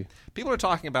this movie. People are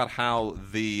talking about how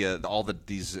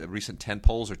these recent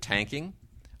tentpoles are tanking.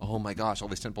 Oh my gosh, all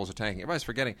these tentpoles are tanking. Everybody's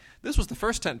forgetting. This was the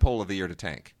first tentpole of the year to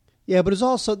tank. Yeah, but it's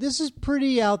also, this is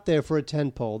pretty out there for a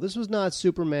tentpole. This was not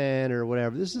Superman or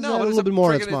whatever. This is a little bit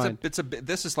more in its mind.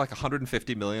 This is like a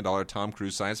 $150 million Tom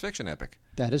Cruise science fiction epic.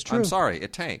 That is true. I'm sorry,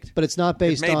 it tanked. But it's not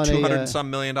based on It made $200 and some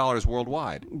million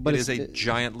worldwide. But it is a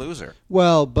giant loser.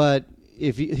 Well, but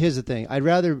here's the thing. I'd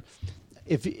rather,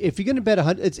 if you're going to bet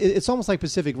it's almost like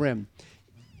Pacific Rim.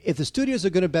 If the studios are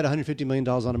going to bet $150 million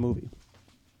on a movie,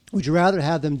 would you rather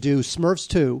have them do Smurfs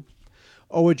 2,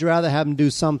 or would you rather have them do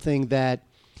something that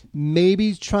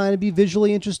maybe trying to be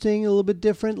visually interesting, a little bit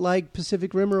different, like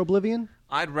Pacific Rim or Oblivion?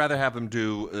 I'd rather have them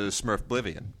do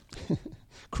Smurfblivion.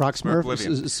 Croc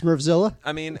Smurfzilla?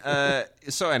 I mean,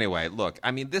 so anyway, look,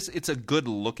 I mean, it's a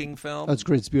good-looking film. Oh, it's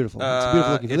great. It's beautiful. It's a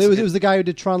beautiful looking film. It was the guy who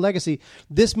did Tron Legacy.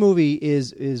 This movie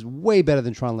is way better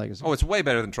than Tron Legacy. Oh, it's way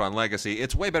better than Tron Legacy.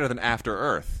 It's way better than After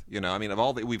Earth. You know, I mean,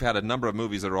 we've had a number of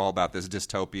movies that are all about this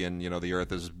dystopian, you know, the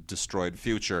Earth is destroyed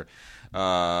future.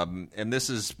 And this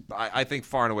is, I think,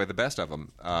 far and away the best of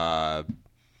them.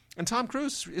 And Tom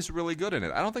Cruise is really good in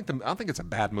it. I don't think it's a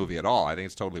bad movie at all. I think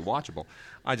it's totally watchable.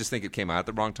 I just think it came out at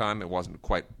the wrong time. It wasn't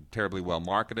quite terribly well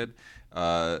marketed.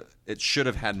 It should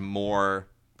have had more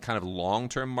kind of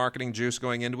long-term marketing juice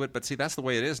going into it. But see, that's the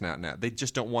way it is now. They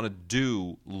just don't want to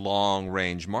do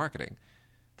long-range marketing.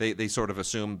 They sort of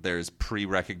assume there's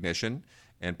pre-recognition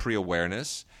and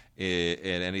pre-awareness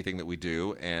in anything that we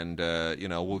do, and you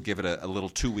know, we'll give it a little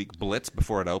 2-week blitz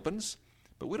before it opens.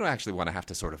 But we don't actually want to have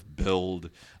to sort of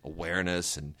build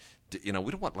awareness, and you know,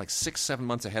 we don't want like 6-7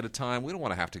 months ahead of time. We don't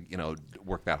want to have to, you know,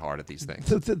 work that hard at these things.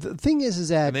 The thing is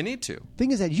that and they need to.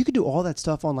 Thing is that you can do all that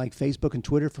stuff on like Facebook and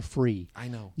Twitter for free. I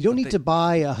know. You don't need to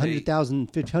buy a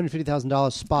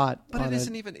 $150,000 spot. But on it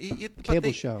isn't even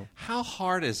cable show. How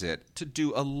hard is it to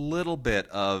do a little bit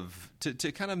of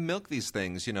to kind of milk these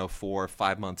things, you know, 4 or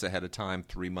 5 months ahead of time,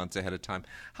 3 months ahead of time?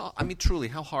 Truly,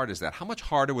 how hard is that? How much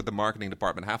harder would the marketing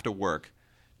department have to work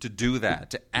to do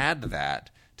that, to add that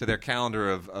to their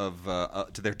calendar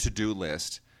to their to-do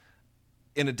list,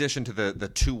 in addition to the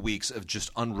 2 weeks of just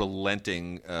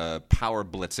unrelenting power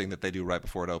blitzing that they do right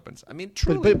before it opens? I mean,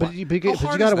 truly, but you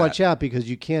got to watch out, because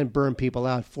you can burn people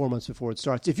out 4 months before it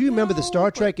starts. If you remember, the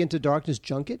Star Trek Into Darkness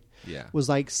junket was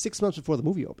like 6 months before the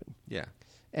movie opened. Yeah.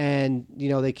 And, you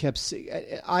know, they kept...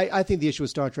 I think the issue with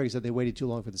Star Trek is that they waited too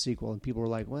long for the sequel, and people were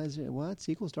like, what?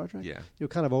 Sequel Star Trek? Yeah. They were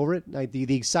kind of over it. Like,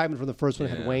 the excitement from the first one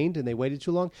had waned, and they waited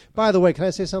too long. By the way, can I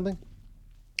say something?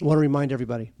 I want to remind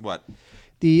everybody. What?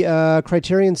 The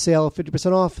Criterion sale,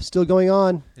 50% off, still going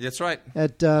on. That's right.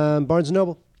 At Barnes &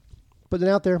 Noble. Putting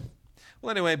it out there.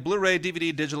 Well, anyway, Blu-ray,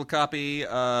 DVD, digital copy,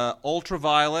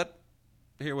 Ultraviolet,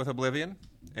 here with Oblivion.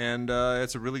 And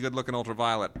it's a really good-looking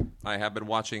Ultraviolet. I have been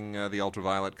watching the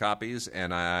Ultraviolet copies,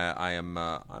 and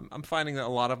I'm finding that a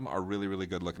lot of them are really, really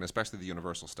good-looking, especially the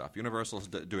Universal stuff. Universal's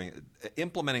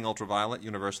implementing Ultraviolet.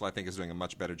 Universal, I think, is doing a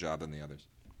much better job than the others.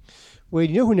 Wait,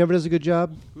 you know who never does a good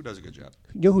job? Who does a good job?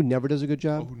 You know who never does a good Oh,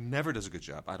 job? who never does a good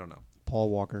job? I don't know. Paul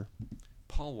Walker.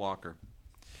 Paul Walker.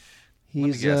 He's,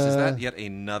 Let me guess. Is that yet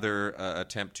another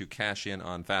attempt to cash in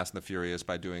on Fast and the Furious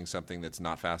by doing something that's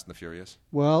not Fast and the Furious?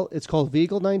 Well, it's called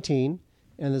Vehicle 19,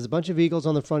 and there's a bunch of vehicles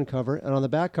on the front cover, and on the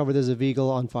back cover there's a vehicle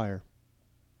on fire.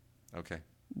 Okay.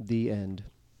 The end.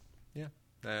 Yeah.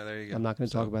 There you go. I'm not going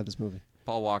to talk about this movie.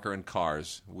 Paul Walker and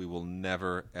Cars. We will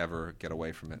never, ever get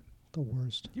away from it. The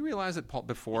worst. You realize that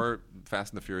before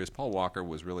Fast and the Furious, Paul Walker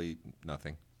was really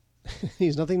nothing.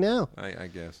 He's nothing now. I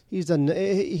guess. He's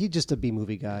just a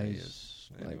B-movie guy. Yeah, he is.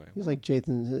 Anyway, He's like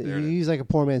Jason. There it He's like a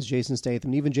poor man's Jason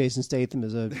Statham. Even Jason Statham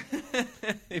is a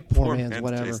poor man's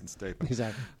whatever. Jason Statham.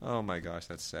 Exactly. Oh my gosh,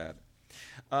 that's sad.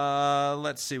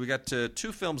 Let's see. We got 2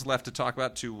 films left to talk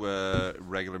about, 2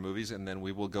 regular movies, and then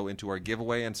we will go into our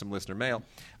giveaway and some listener mail.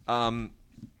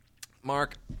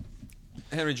 Mark,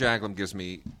 Henry Jaglom gives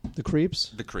me The Creeps.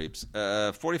 the creeps.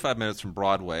 45 Minutes from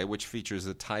Broadway, which features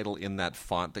the title in that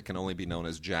font that can only be known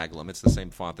as Jaglom. It's the same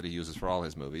font that he uses for all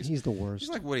his movies. He's the worst. He's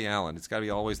like Woody Allen. It's got to be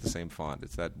always the same font.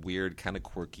 It's that weird, kind of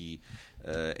quirky,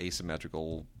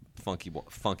 asymmetrical,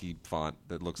 funky font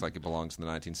that looks like it belongs in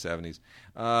the 1970s.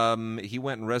 He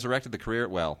went and resurrected the career.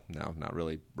 Well, no, not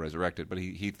really resurrected, but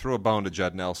he threw a bone to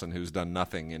Judd Nelson, who's done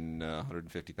nothing in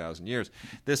 150,000 years.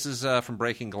 This is from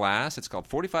Breaking Glass. It's called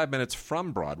 45 Minutes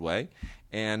from Broadway.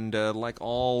 And like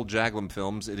all Jaglom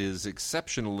films, it is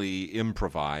exceptionally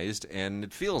improvised, and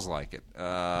it feels like it.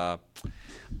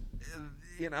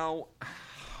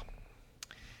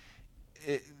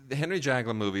 The Henry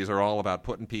Jaglom movies are all about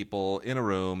putting people in a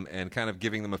room and kind of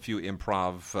giving them a few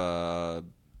improv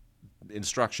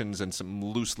instructions and some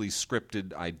loosely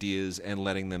scripted ideas and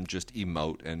letting them just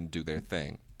emote and do their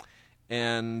thing.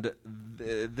 And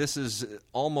this is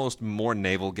almost more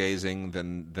navel-gazing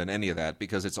than any of that,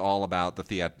 because it's all about the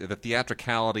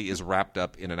theatricality is wrapped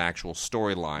up in an actual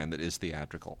storyline that is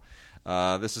theatrical.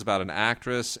 This is about an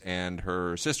actress and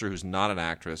her sister, who's not an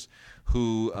actress,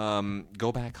 who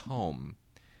go back home.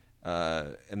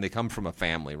 And they come from a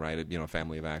family, right? A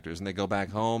family of actors. And they go back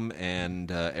home, and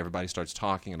everybody starts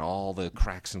talking, and all the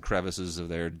cracks and crevices of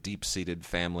their deep-seated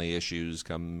family issues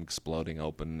come exploding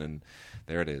open, and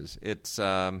there it is. It's,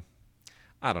 I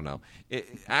don't know.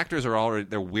 Actors are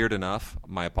they're weird enough.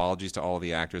 My apologies to all of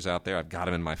the actors out there. I've got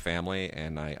them in my family,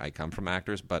 and I come from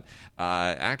actors. But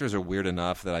actors are weird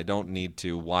enough that I don't need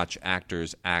to watch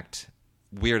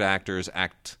weird actors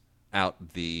act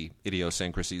out the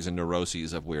idiosyncrasies and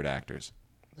neuroses of weird actors.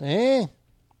 Do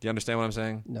you understand what I'm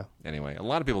saying? No. Anyway, a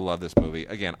lot of people love this movie.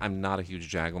 Again, I'm not a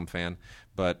huge Jaglom fan,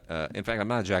 but in fact, I'm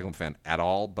not a Jaglom fan at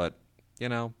all. But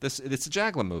it's a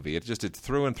Jaglom movie. It's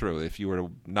through and through. If you were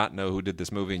to not know who did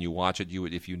this movie and you watch it,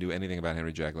 if you knew anything about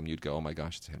Henry Jaglom, you'd go, "Oh my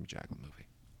gosh, it's a Henry Jaglom movie."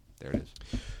 There it is.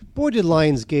 Boy, did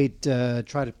Lionsgate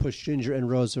try to push Ginger and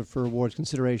Rosa for awards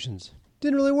considerations.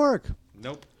 Didn't really work.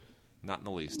 Nope. Not in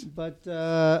the least. But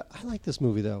I like this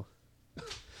movie, though.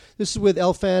 This is with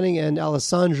Elle Fanning and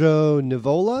Alessandro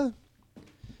Nivola.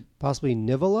 Possibly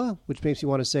Nivola, which makes you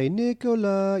want to say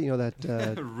Nicola. You know that...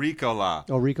 Ricola.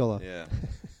 Oh, Ricola. Yeah.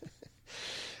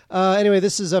 Anyway,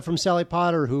 this is from Sally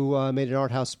Potter, who made an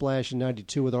art house splash in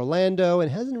 92 with Orlando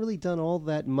and hasn't really done all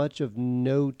that much of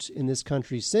note in this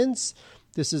country since.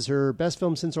 This is her best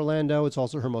film since Orlando. It's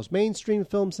also her most mainstream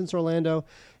film since Orlando.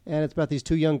 And it's about these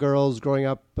 2 young girls growing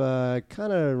up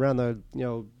kind of around the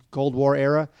Cold War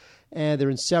era. And they're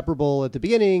inseparable at the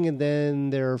beginning, and then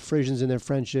there are frissions in their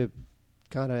friendship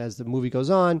kind of as the movie goes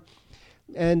on.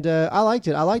 And I liked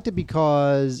it. I liked it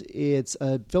because it's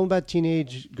a film about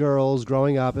teenage girls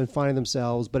growing up and finding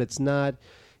themselves, but it's not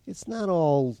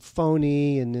all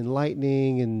phony and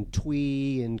enlightening and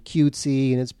twee and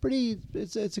cutesy, and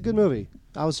it's a good movie.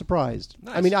 I was surprised.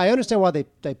 Nice. I mean, I understand why they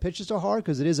pitched it so hard,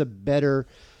 because it is a better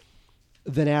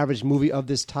than average movie of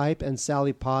this type, and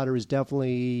Sally Potter is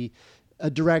definitely a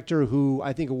director who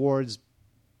I think awards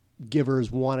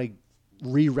givers want to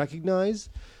re-recognize.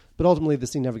 But ultimately,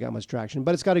 this thing never got much traction.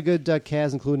 But it's got a good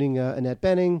cast, including Annette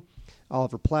Bening,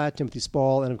 Oliver Platt, Timothy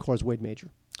Spall, and, of course, Wade Major.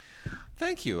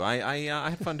 Thank you. I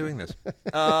had fun doing this.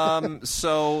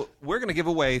 So we're going to give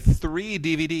away 3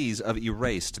 DVDs of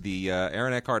Erased, the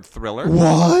Aaron Eckhart thriller.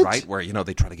 What? Right, where,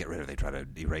 they try to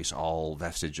erase all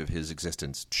vestige of his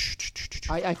existence.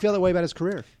 I feel that way about his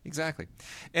career. Exactly.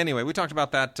 Anyway, we talked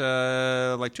about that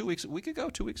like 2 weeks ago.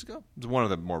 It was one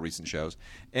of the more recent shows.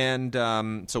 And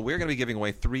so we're going to be giving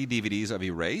away 3 DVDs of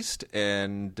Erased,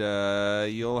 and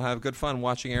you'll have good fun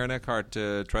watching Aaron Eckhart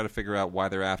try to figure out why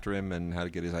they're after him and how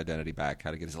to get his identity back,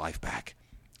 how to get his life back.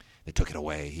 They took it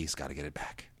away. He's got to get it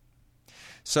back.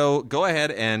 So go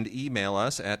ahead and email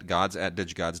us at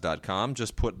gods@digigods.com.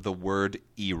 Just put the word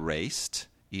erased,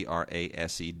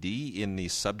 ERASED, in the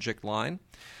subject line.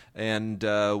 And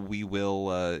we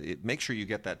will make sure you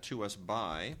get that to us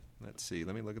by, let's see,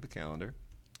 let me look at the calendar.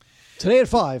 Today at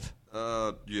 5.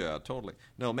 Yeah, totally.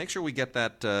 No, make sure we get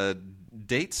that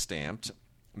date stamped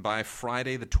by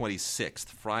Friday the 26th,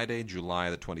 Friday, July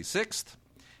the 26th.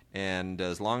 And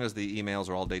as long as the emails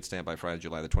are all date stamped by Friday,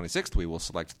 July the 26th, we will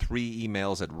select 3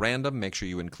 emails at random. Make sure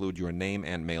you include your name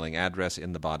and mailing address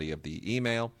in the body of the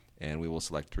email. And we will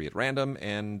select 3 at random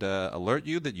and alert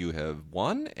you that you have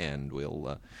won. And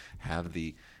we'll have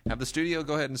the studio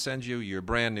go ahead and send you your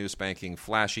brand new spanking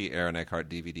flashy Aaron Eckhart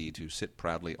DVD to sit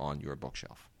proudly on your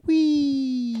bookshelf.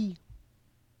 Whee!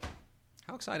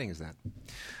 How exciting is that?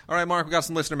 All right, Mark, we got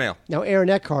some listener mail. Now, Aaron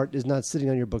Eckhart is not sitting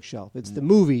on your bookshelf. It's the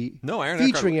movie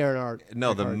featuring Aaron Eckhart.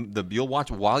 No, you'll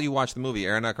watch while you watch the movie.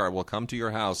 Aaron Eckhart will come to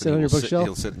your house sit and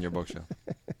he'll sit in your bookshelf.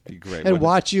 Be great. And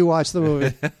watch you watch the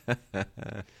movie.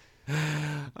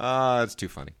 It's too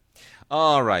funny.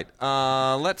 All right,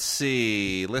 let's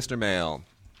see. Listener mail.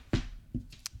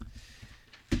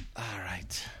 All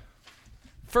right.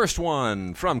 First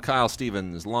one from Kyle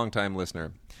Stevens, longtime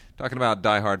listener. Talking about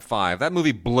Die Hard 5. That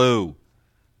movie blew.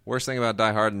 Worst thing about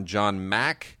Die Hard and John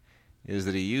Mack is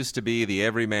that he used to be the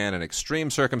everyman in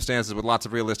extreme circumstances with lots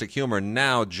of realistic humor.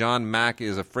 Now John Mack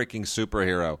is a freaking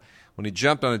superhero. When he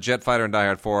jumped on a jet fighter in Die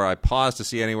Hard 4, I paused to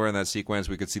see anywhere in that sequence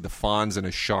we could see the Fonz and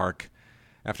a shark.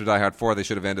 After Die Hard 4, they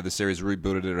should have ended the series,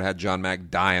 rebooted it, or had John Mack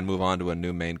die and move on to a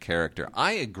new main character.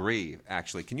 I agree,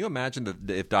 actually. Can you imagine that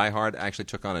if Die Hard actually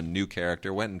took on a new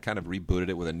character, went and kind of rebooted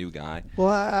it with a new guy?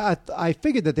 Well, I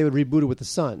figured that they would reboot it with the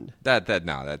son. I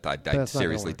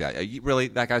seriously doubt. Really,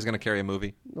 that guy's going to carry a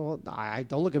movie? Well,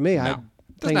 don't look at me. No.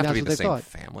 Doesn't have to be the same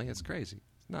family. It's crazy.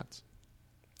 It's nuts.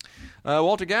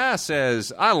 Walter Gass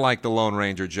says, I like the Lone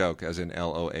Ranger joke, as in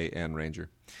Loan Ranger.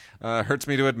 Hurts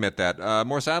me to admit that.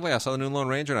 More sadly, I saw the new Lone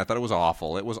Ranger, and I thought it was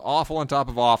awful. It was awful on top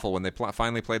of awful. When they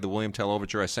finally played the William Tell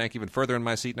Overture, I sank even further in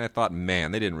my seat, and I thought,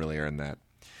 man, they didn't really earn that.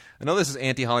 I know this is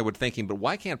anti-Hollywood thinking, but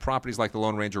why can't properties like the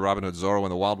Lone Ranger, Robin Hood, Zorro,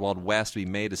 and the Wild Wild West be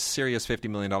made as serious $50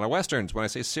 million westerns? When I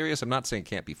say serious, I'm not saying it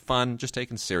can't be fun, just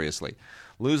taken seriously.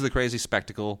 Lose the crazy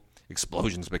spectacle,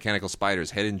 explosions, mechanical spiders,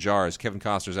 head in jars, Kevin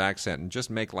Costner's accent, and just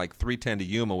make like 310 to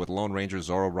Yuma with Lone Ranger,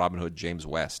 Zorro, Robin Hood, James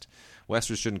West.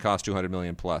 Westerns shouldn't cost $200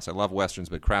 million plus. I love westerns,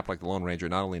 but crap like the Lone Ranger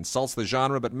not only insults the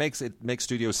genre, but makes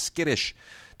studios skittish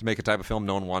to make a type of film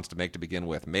no one wants to make to begin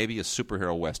with. Maybe a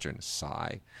superhero western.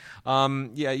 Sigh.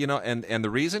 And the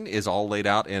reason is all laid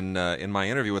out in my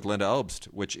interview with Linda Obst,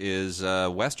 which is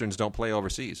westerns don't play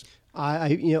overseas.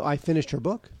 I finished her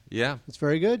book. Yeah, it's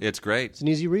very good. It's great. It's an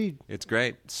easy read. It's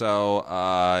great. So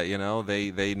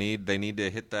they need to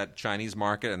hit that Chinese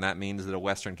market, and that means that a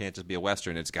western can't just be a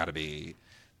western. It's got to be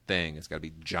thing. It's got to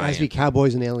be giant. It has to be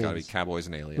cowboys and aliens. Got to be cowboys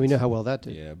and aliens. We know how well that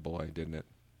did. Yeah, boy, didn't it?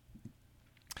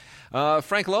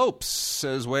 Frank Lopes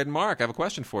says, Wade and Mark, I have a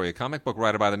question for you. Comic book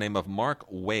writer by the name of Mark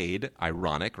Wade,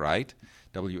 ironic, right?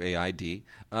 W-A-I-D,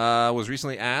 was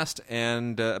recently asked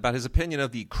about his opinion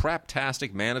of the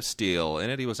craptastic Man of Steel.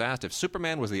 In it, he was asked if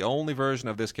Superman was the only version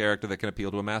of this character that can appeal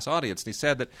to a mass audience. And he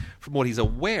said that from what he's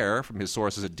aware from his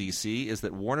sources at DC is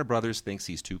that Warner Brothers thinks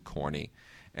he's too corny,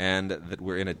 and that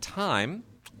we're in a time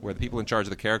where the people in charge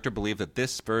of the character believe that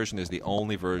this version is the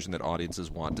only version that audiences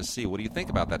want to see. What do you think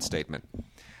about that statement?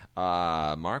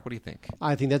 Mark, what do you think?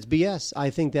 I think that's BS.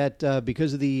 I think that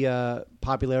because of the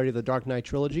popularity of the Dark Knight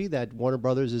trilogy, that Warner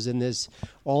Brothers is in this,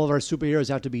 all of our superheroes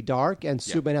have to be dark, and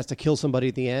Superman has to kill somebody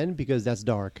at the end because that's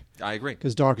dark. I agree.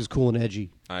 Because dark is cool and edgy.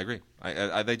 I agree.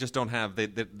 They just don't have,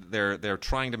 they're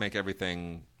trying to make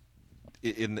everything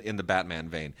in the Batman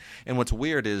vein. And what's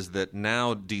weird is that now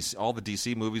all the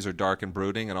DC movies are dark and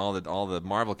brooding, and all the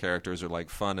Marvel characters are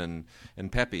like fun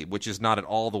and peppy, which is not at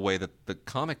all the way that the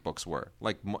comic books were.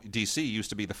 Like DC used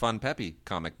to be the fun, peppy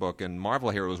comic book, and Marvel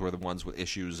heroes were the ones with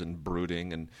issues and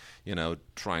brooding and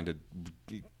trying to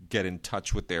get in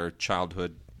touch with their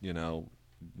childhood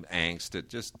angst. It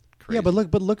just crazy. Yeah,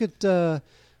 but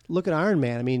look at Iron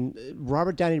Man. I mean,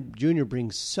 Robert Downey Jr.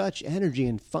 brings such energy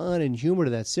and fun and humor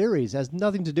to that series. It has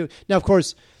nothing to do. Now, of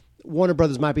course, Warner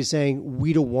Brothers might be saying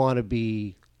we don't want to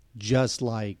be just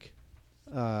like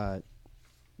the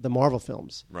Marvel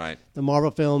films. Right. The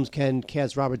Marvel films can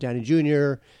cast Robert Downey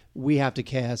Jr. We have to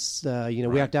cast. We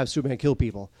have to have Superman kill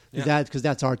people because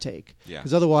that's our take. Yeah.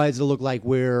 Because otherwise, it'll look like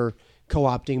we're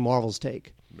co-opting Marvel's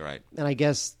take. Right. And I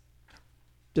guess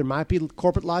there might be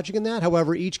corporate logic in that.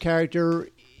 However, each character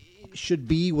should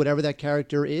be whatever that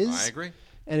character is. I agree.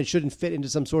 And it shouldn't fit into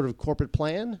some sort of corporate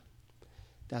plan.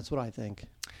 That's what I think.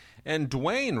 And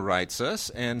Dwayne writes us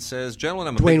and says,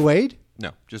 Gentlemen, Dwayne Wade?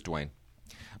 No, just Dwayne.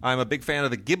 I'm a big fan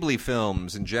of the Ghibli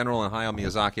films in general and Hayao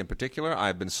Miyazaki in particular.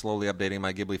 I've been slowly updating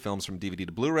my Ghibli films from DVD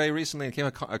to Blu-ray recently and came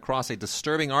across a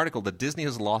disturbing article that Disney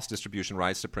has lost distribution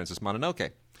rights to Princess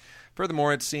Mononoke.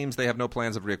 Furthermore, it seems they have no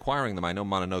plans of reacquiring them. I know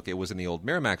Mononoke was in the old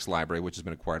Miramax library, which has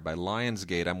been acquired by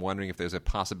Lionsgate. I'm wondering if there's a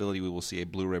possibility we will see a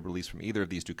Blu-ray release from either of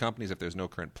these two companies if there's no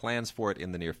current plans for it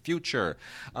in the near future.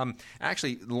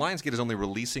 Actually, Lionsgate is only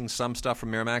releasing some stuff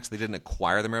from Miramax. They didn't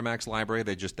acquire the Miramax library.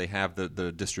 They have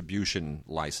the distribution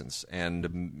license.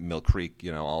 And Mill Creek,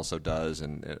 also does,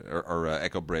 and or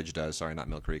Echo Bridge does. Sorry, not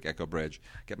Mill Creek. Echo Bridge.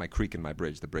 Get my creek in my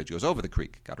bridge. The bridge goes over the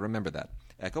creek. Got to remember that.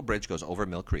 Echo Bridge goes over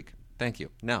Mill Creek. Thank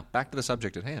you. Now, back to the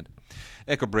subject at hand.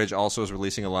 Echo Bridge also is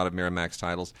releasing a lot of Miramax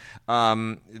titles.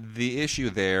 The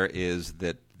issue there is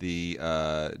that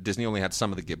Disney only had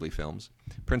some of the Ghibli films.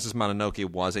 Princess Mononoke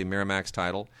was a Miramax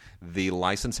title. The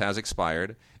license has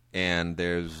expired, and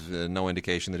there's no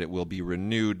indication that it will be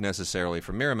renewed necessarily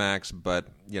for Miramax, but,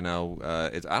 I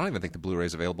don't even think the Blu-ray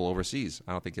is available overseas.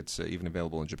 I don't think it's even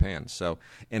available in Japan. So,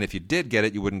 and if you did get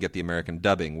it, you wouldn't get the American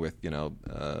dubbing with,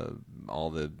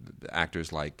 all the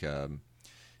actors like,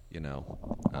 they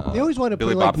always want to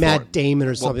put like Matt Damon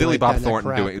or something Billy like Bob that.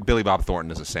 Thornton Billy Bob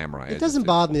Thornton is a samurai. It doesn't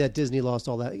bother me that Disney lost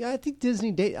all that. I think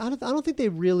Disney. I don't think they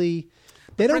really.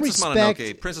 They don't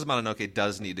respect. Princess Mononoke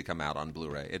does need to come out on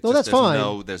Blu-ray. That's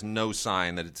fine. There's no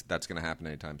sign that that's going to happen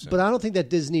anytime soon. But I don't think that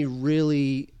Disney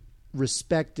really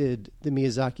respected the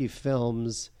Miyazaki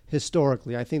films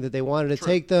historically. I think that they wanted to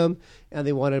take them and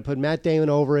they wanted to put Matt Damon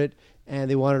over it and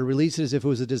they wanted to release it as if it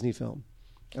was a Disney film.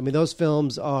 I mean, those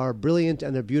films are brilliant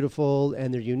and they're beautiful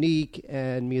and they're unique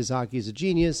and Miyazaki is a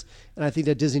genius. And I think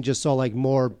that Disney just saw like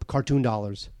more cartoon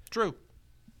dollars. True.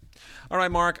 All right,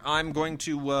 Mark. I'm going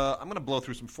to blow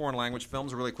through some foreign language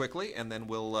films really quickly, and then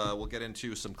we'll get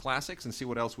into some classics and see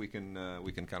what else we can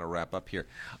kind of wrap up here.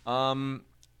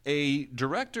 A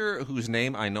director whose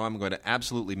name I know I'm going to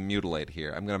absolutely mutilate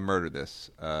here. I'm going to murder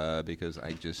this because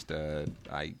I just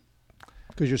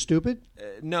Because you're stupid?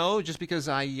 No, just because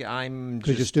I'm.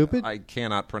 Because you're stupid? I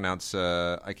cannot pronounce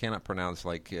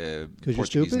like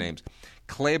Portuguese names.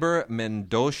 Kleber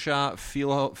Mendoza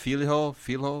Filho. You're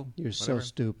whatever. So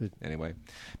stupid. Anyway,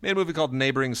 made a movie called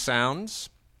Neighboring Sounds,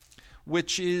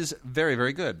 which is very,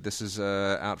 very good. This is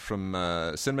out from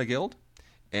Cinema Guild,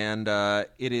 and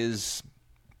it is.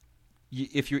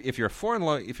 If you're a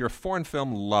foreign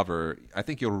film lover, I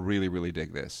think you'll really, really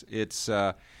dig this. It's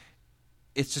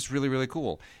just really, really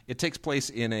cool. It takes place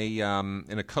in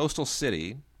a coastal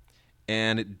city,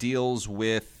 and it deals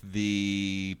with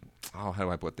the how do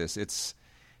I put this?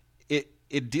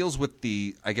 It deals with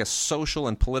the, I guess, social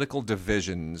and political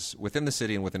divisions within the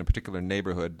city and within a particular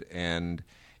neighborhood, and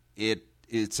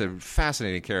it's a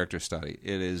fascinating character study.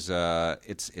 It is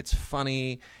it's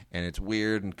funny and it's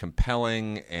weird and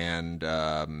compelling, and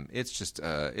it's just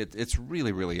it's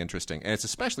really, really interesting, and it's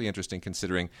especially interesting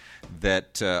considering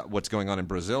that what's going on in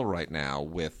Brazil right now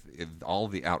with all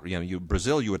the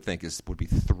Brazil you would think would be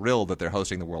thrilled that they're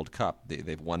hosting the World Cup.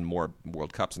 They've won more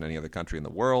World Cups than any other country in the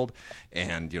world,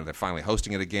 and they're finally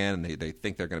hosting it again. And they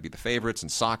think they're going to be the favorites, and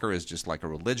soccer is just like a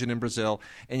religion in Brazil,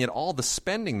 and yet all the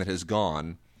spending that has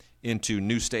gone into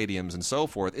new stadiums and so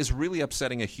forth is really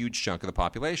upsetting a huge chunk of the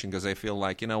population because they feel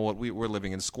like, we're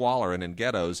living in squalor and in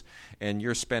ghettos, and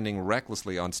you're spending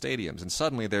recklessly on stadiums. And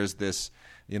suddenly there's this,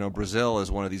 Brazil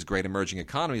is one of these great emerging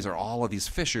economies, are all of these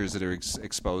fissures that are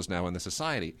exposed now in the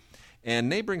society. And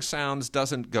Neighboring Sounds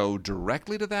doesn't go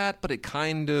directly to that, but it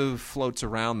kind of floats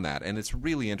around that. And it's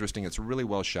really interesting. It's really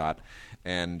well shot,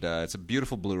 and it's a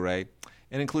beautiful Blu-ray.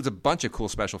 It includes a bunch of cool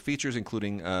special features,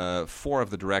 including 4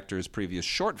 of the director's previous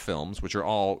short films, which are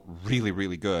all really,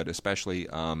 really good, especially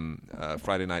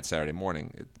Friday Night, Saturday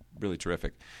Morning. Really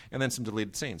terrific. And then some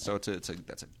deleted scenes. So that's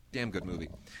a damn good movie.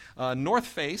 North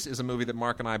Face is a movie that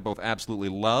Mark and I both absolutely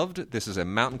loved. This is a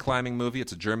mountain climbing movie.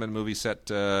 It's a German movie set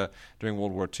during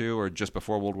World War II or just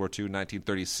before World War II,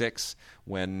 1936,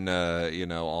 when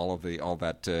all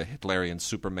that Hitlerian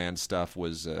Superman stuff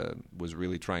was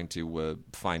really trying to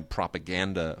find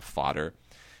propaganda fodder.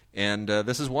 And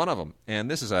this is one of them.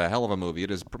 And this is a hell of a movie.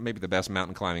 It is maybe the best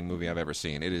mountain climbing movie I've ever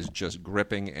seen. It is just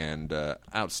gripping and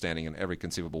outstanding in every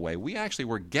conceivable way. We actually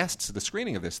were guests at the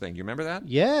screening of this thing. Do you remember that?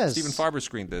 Yes. Stephen Farber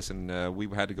screened this, and we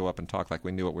had to go up and talk like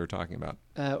we knew what we were talking about.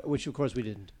 Which, of course, we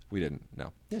didn't. We didn't,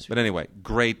 no. Yes, but anyway,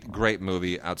 great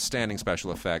movie. Outstanding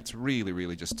special effects. Really,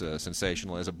 really just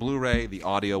sensational. As a Blu-ray, the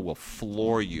audio will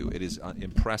floor you. It is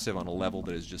impressive on a level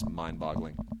that is just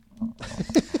mind-boggling.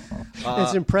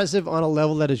 It's impressive on a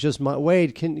level that is just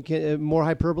Wade. Can more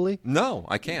hyperbole? No,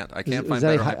 I can't. I can't Is find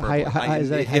that better a hyperbole. is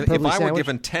that a If hyperbole I were sandwich?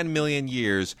 given 10 million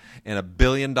years and $1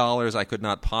 billion, I could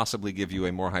not possibly give you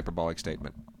a more hyperbolic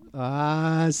statement.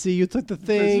 See, you took the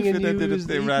thing and used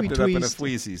they the wrapped it up in a equi-twist.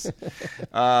 Wheezies.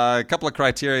 A couple of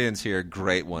criterions here,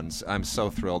 great ones. I'm so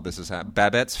thrilled this is happening.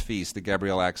 Babette's Feast, the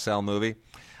Gabrielle Axel movie.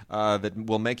 That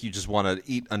will make you just want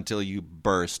to eat until you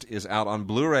burst, is out on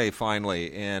Blu-ray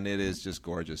finally, and it is just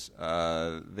gorgeous.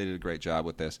 They did a great job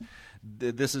with this.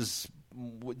 This is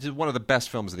one of the best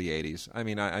films of the 80s. I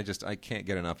mean, I can't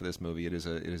get enough of this movie. It is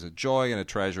a joy and a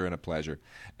treasure and a pleasure.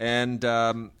 And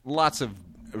lots of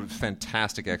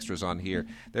fantastic extras on here.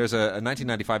 There's a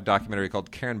 1995 documentary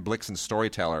called Karen Blixen's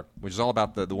Storyteller, which is all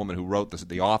about the woman who wrote this,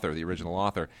 the original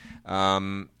author.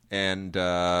 And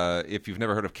if you've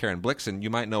never heard of Karen Blixen, you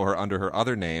might know her under her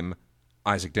other name,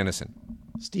 Isaac Dennison.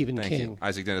 Stephen Thank King. you.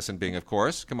 Isaac Dennison being, of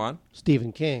course, come on.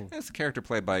 Stephen King. That's the character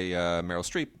played by Meryl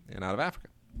Streep in Out of Africa.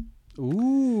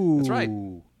 Ooh. That's right.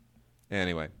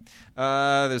 Anyway,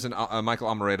 there's a Michael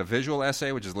Almereyda visual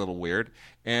essay, which is a little weird.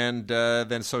 And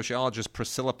then sociologist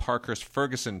Priscilla Parkhurst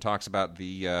Ferguson talks about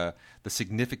the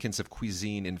significance of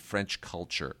cuisine in French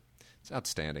culture. It's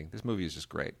outstanding. This movie is just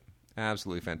great.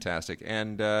 Absolutely fantastic.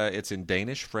 And it's in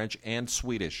Danish, French, and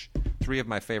Swedish. 3 of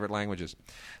my favorite languages.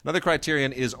 Another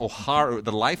criterion is Oharu,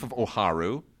 the life of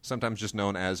Oharu, sometimes just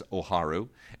known as Oharu.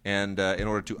 And in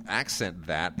order to accent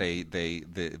that,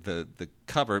 the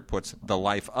cover puts the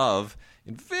life of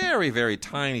in very, very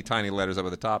tiny, tiny letters up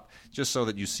at the top, just so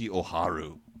that you see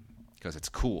Oharu. Because it's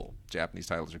cool. Japanese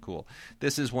titles are cool.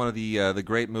 This is one of the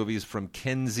great movies from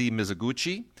Kenji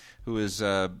Mizoguchi, who is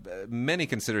many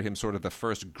consider him sort of the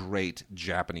first great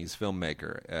Japanese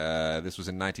filmmaker. This was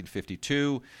in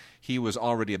 1952. He was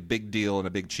already a big deal and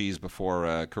a big cheese before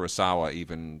Kurosawa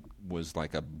even was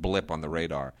like a blip on the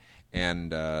radar.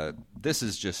 And this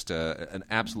is just an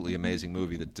absolutely amazing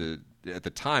movie that at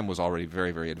the time was already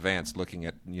very, very advanced, looking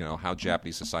at how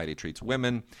Japanese society treats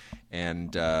women,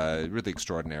 and really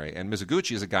extraordinary. And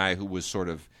Mizoguchi is a guy who was sort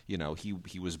of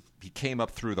he came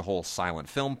up through the whole silent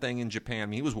film thing in Japan. I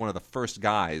mean, he was one of the first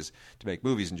guys to make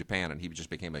movies in Japan, and he just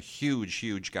became a huge,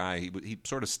 huge guy. He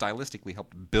sort of stylistically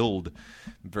helped build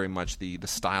very much the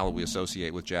style we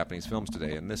associate with Japanese films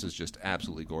today. And this is just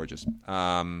absolutely gorgeous.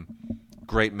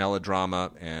 Great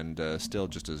melodrama, and still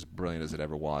just as brilliant as it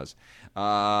ever was.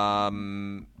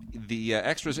 The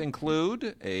extras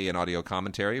include an audio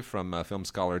commentary from film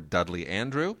scholar Dudley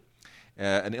Andrew,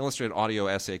 an illustrated audio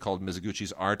essay called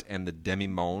Mizoguchi's Art and the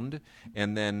Demi-Monde,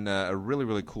 and then a really,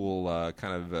 really cool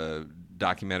kind of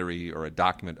documentary or a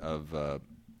document of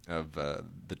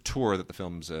the tour that the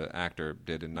film's actor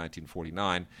did in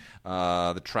 1949,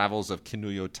 the travels of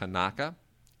Kinuyo Tanaka,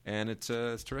 and it's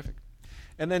terrific.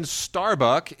 And then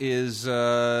Starbuck is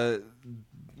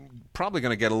probably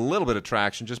going to get a little bit of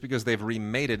traction just because they've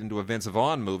remade it into a Vince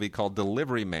Vaughn movie called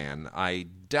Delivery Man. I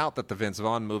doubt that the Vince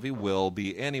Vaughn movie will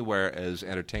be anywhere as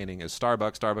entertaining as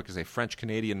Starbuck. Starbuck is a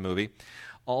French-Canadian movie,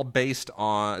 all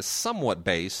somewhat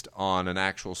based on an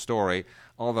actual story,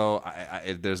 although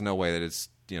there's no way that it's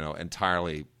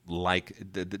entirely like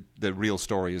the real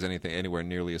story is anywhere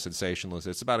nearly as sensationalist.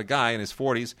 It's about a guy in his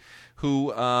 40s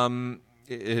who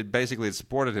it basically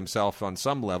supported himself on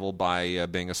some level by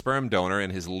being a sperm donor in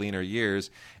his leaner years,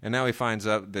 and now he finds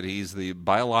out that he's the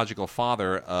biological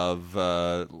father of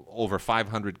over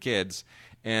 500 kids,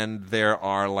 and there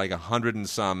are like 100 and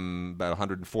some, about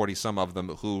 140 some of them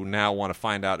who now want to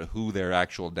find out who their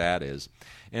actual dad is.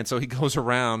 And so he goes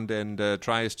around and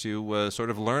tries to sort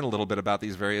of learn a little bit about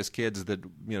these various kids that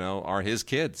are his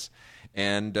kids,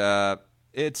 and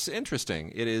it's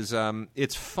interesting. It is.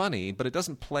 It's funny, but it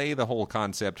doesn't play the whole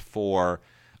concept for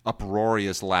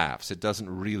uproarious laughs. It doesn't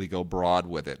really go broad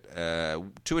with it,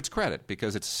 to its credit,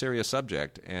 because it's a serious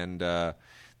subject, and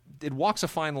it walks a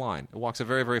fine line. It walks a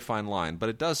very, very fine line, but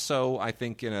it does so, I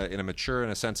think, in a mature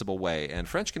and a sensible way. And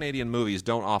French-Canadian movies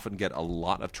don't often get a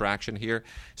lot of traction here.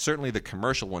 Certainly the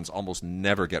commercial ones almost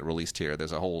never get released here.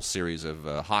 There's a whole series of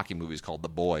hockey movies called The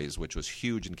Boys, which was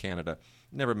huge in Canada.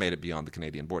 Never made it beyond the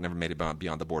Canadian border, never made it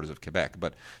beyond the borders of Quebec.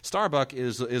 But Starbuck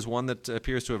is one that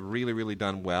appears to have really, really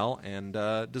done well, and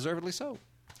deservedly so.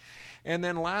 And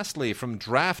then lastly, from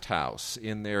Draft House,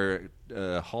 in their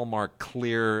Hallmark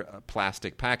clear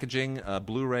plastic packaging, a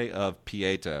Blu-ray of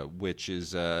Pieta, which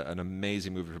is an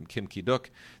amazing movie from Kim Ki-duk,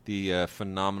 the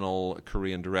phenomenal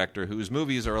Korean director, whose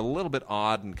movies are a little bit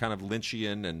odd and kind of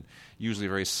Lynchian and usually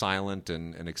very silent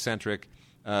and eccentric.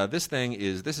 This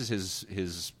is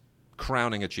his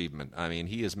crowning achievement. I mean,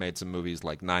 he has made some movies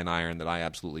like Nine Iron that I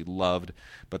absolutely loved,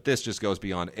 but this just goes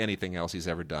beyond anything else he's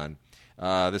ever done.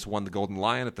 This won the Golden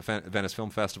Lion at the Venice Film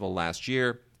Festival last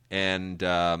year, and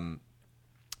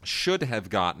should have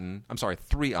gotten... I'm sorry,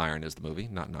 3 Iron is the movie,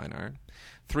 not 9 Iron.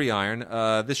 3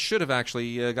 Iron. This should have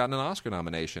actually gotten an Oscar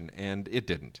nomination, and it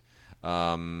didn't.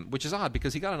 Which is odd,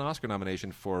 because he got an Oscar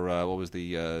nomination for, what was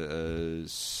the...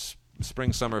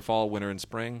 spring, summer, fall, winter, and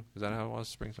spring. Is that how it was?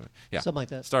 Spring, summer? Yeah. Something like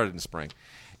that. Started in spring.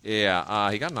 Yeah,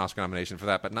 he got an Oscar nomination for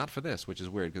that, but not for this, which is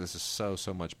weird because this is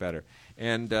so much better.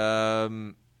 And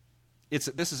this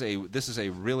is a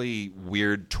really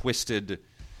weird, twisted,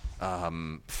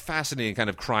 fascinating kind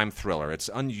of crime thriller. It's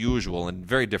unusual and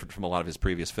very different from a lot of his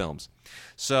previous films.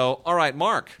 So, all right,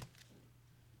 Mark.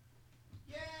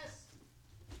 Yes.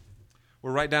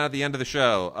 We're right down at the end of the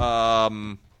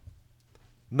show.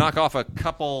 Knock off a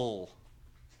couple.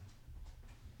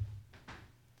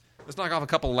 Let's knock off a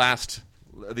couple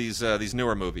these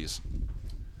newer movies.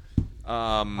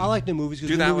 I like new movies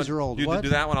because new movies are old. Do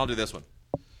that one. I'll do this one.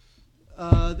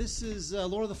 This is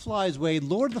Lord of the Flies, Wade.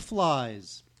 Lord of the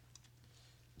Flies.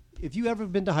 If you ever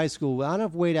been to high school, I don't know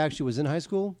if Wade actually was in high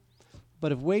school,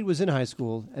 but if Wade was in high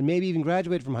school and maybe even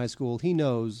graduated from high school, he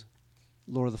knows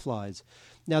Lord of the Flies.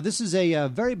 Now, this is a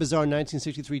very bizarre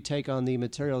 1963 take on the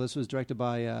material. This was directed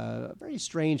by a very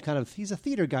strange kind of... He's a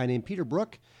theater guy named Peter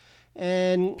Brook.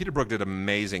 And Peter Brook did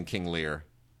amazing King Lear,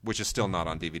 which is still not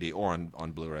on DVD or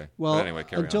on Blu-ray. Well, but anyway,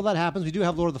 carry until on. that happens, we do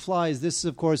have Lord of the Flies. This,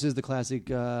 of course, is the classic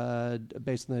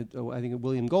based on the, I think,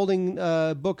 William Golding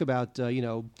book about,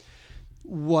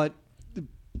 what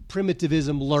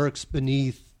primitivism lurks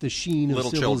beneath the sheen of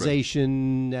Little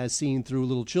civilization as seen through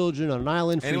little children on an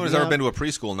island. Anyone who's ever been to a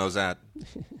preschool knows that.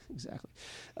 Exactly.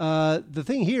 The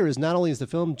thing here is not only is the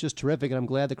film just terrific, and I'm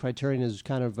glad the Criterion is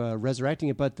kind of resurrecting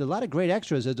it, but a lot of great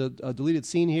extras. There's a deleted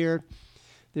scene here.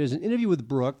 There's an interview with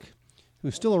Brooke,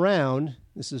 who's still around.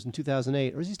 This is in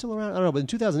 2008. Or is he still around? I don't know, but in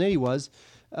 2008 he was,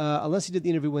 unless he did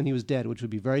the interview when he was dead, which would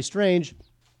be very strange.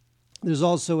 There's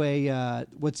also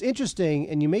what's interesting,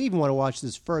 and you may even want to watch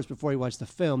this first before you watch the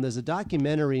film, there's a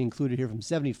documentary included here from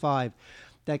 1975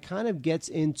 that kind of gets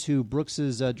into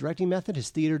Brooks's directing method,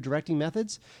 his theater directing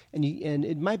methods, and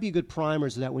it might be a good primer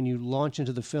so that when you launch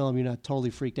into the film, you're not totally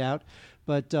freaked out.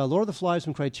 But Lord of the Flies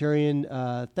from Criterion,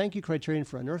 thank you, Criterion,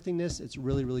 for unearthing this. It's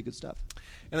really, really good stuff.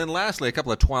 And then lastly, a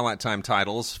couple of Twilight Time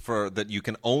titles that you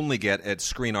can only get at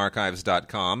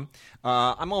ScreenArchives.com.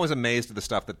 I'm always amazed at the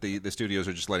stuff that the studios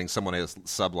are just letting someone else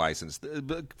sub-license.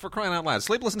 For crying out loud,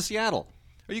 Sleepless in Seattle.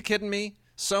 Are you kidding me?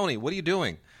 Sony, what are you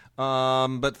doing?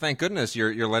 But thank goodness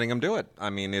you're letting them do it. I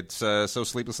mean, it's so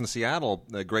Sleepless in Seattle,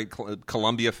 a great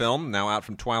Columbia film, now out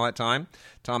from Twilight Time.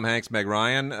 Tom Hanks, Meg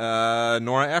Ryan,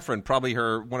 Nora Ephron, probably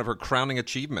one of her crowning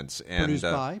achievements. And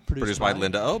produced by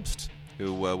Linda Obst,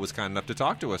 who was kind enough to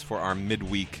talk to us for our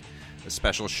midweek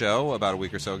special show about a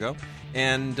week or so ago.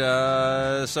 And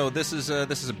so this is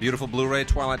a beautiful Blu-ray.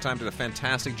 Twilight Time did a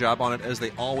fantastic job on it, as they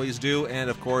always do. And,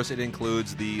 of course, it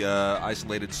includes the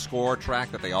isolated score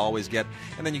track that they always get.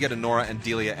 And then you get a Nora and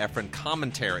Delia Ephron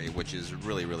commentary, which is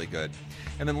really, really good.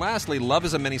 And then lastly, Love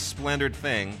is a Many Splendored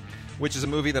Thing, which is a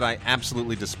movie that I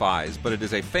absolutely despise. But it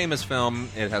is a famous film.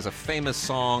 It has a famous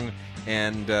song.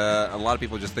 And a lot of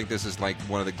people just think this is like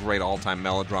one of the great all-time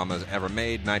melodramas ever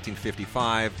made.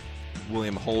 1955.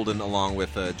 William Holden, along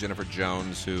with Jennifer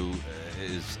Jones, who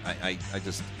is, I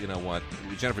just, you know what,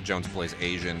 Jennifer Jones plays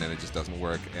Asian, and it just doesn't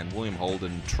work, and William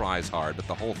Holden tries hard, but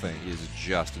the whole thing is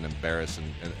just an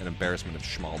embarrassment of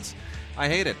schmaltz. I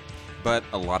hate it, but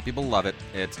a lot of people love it.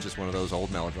 It's just one of those old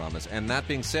melodramas. And that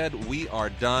being said, we are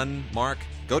done. Mark,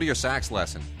 go to your sax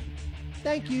lesson.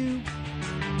 Thank you.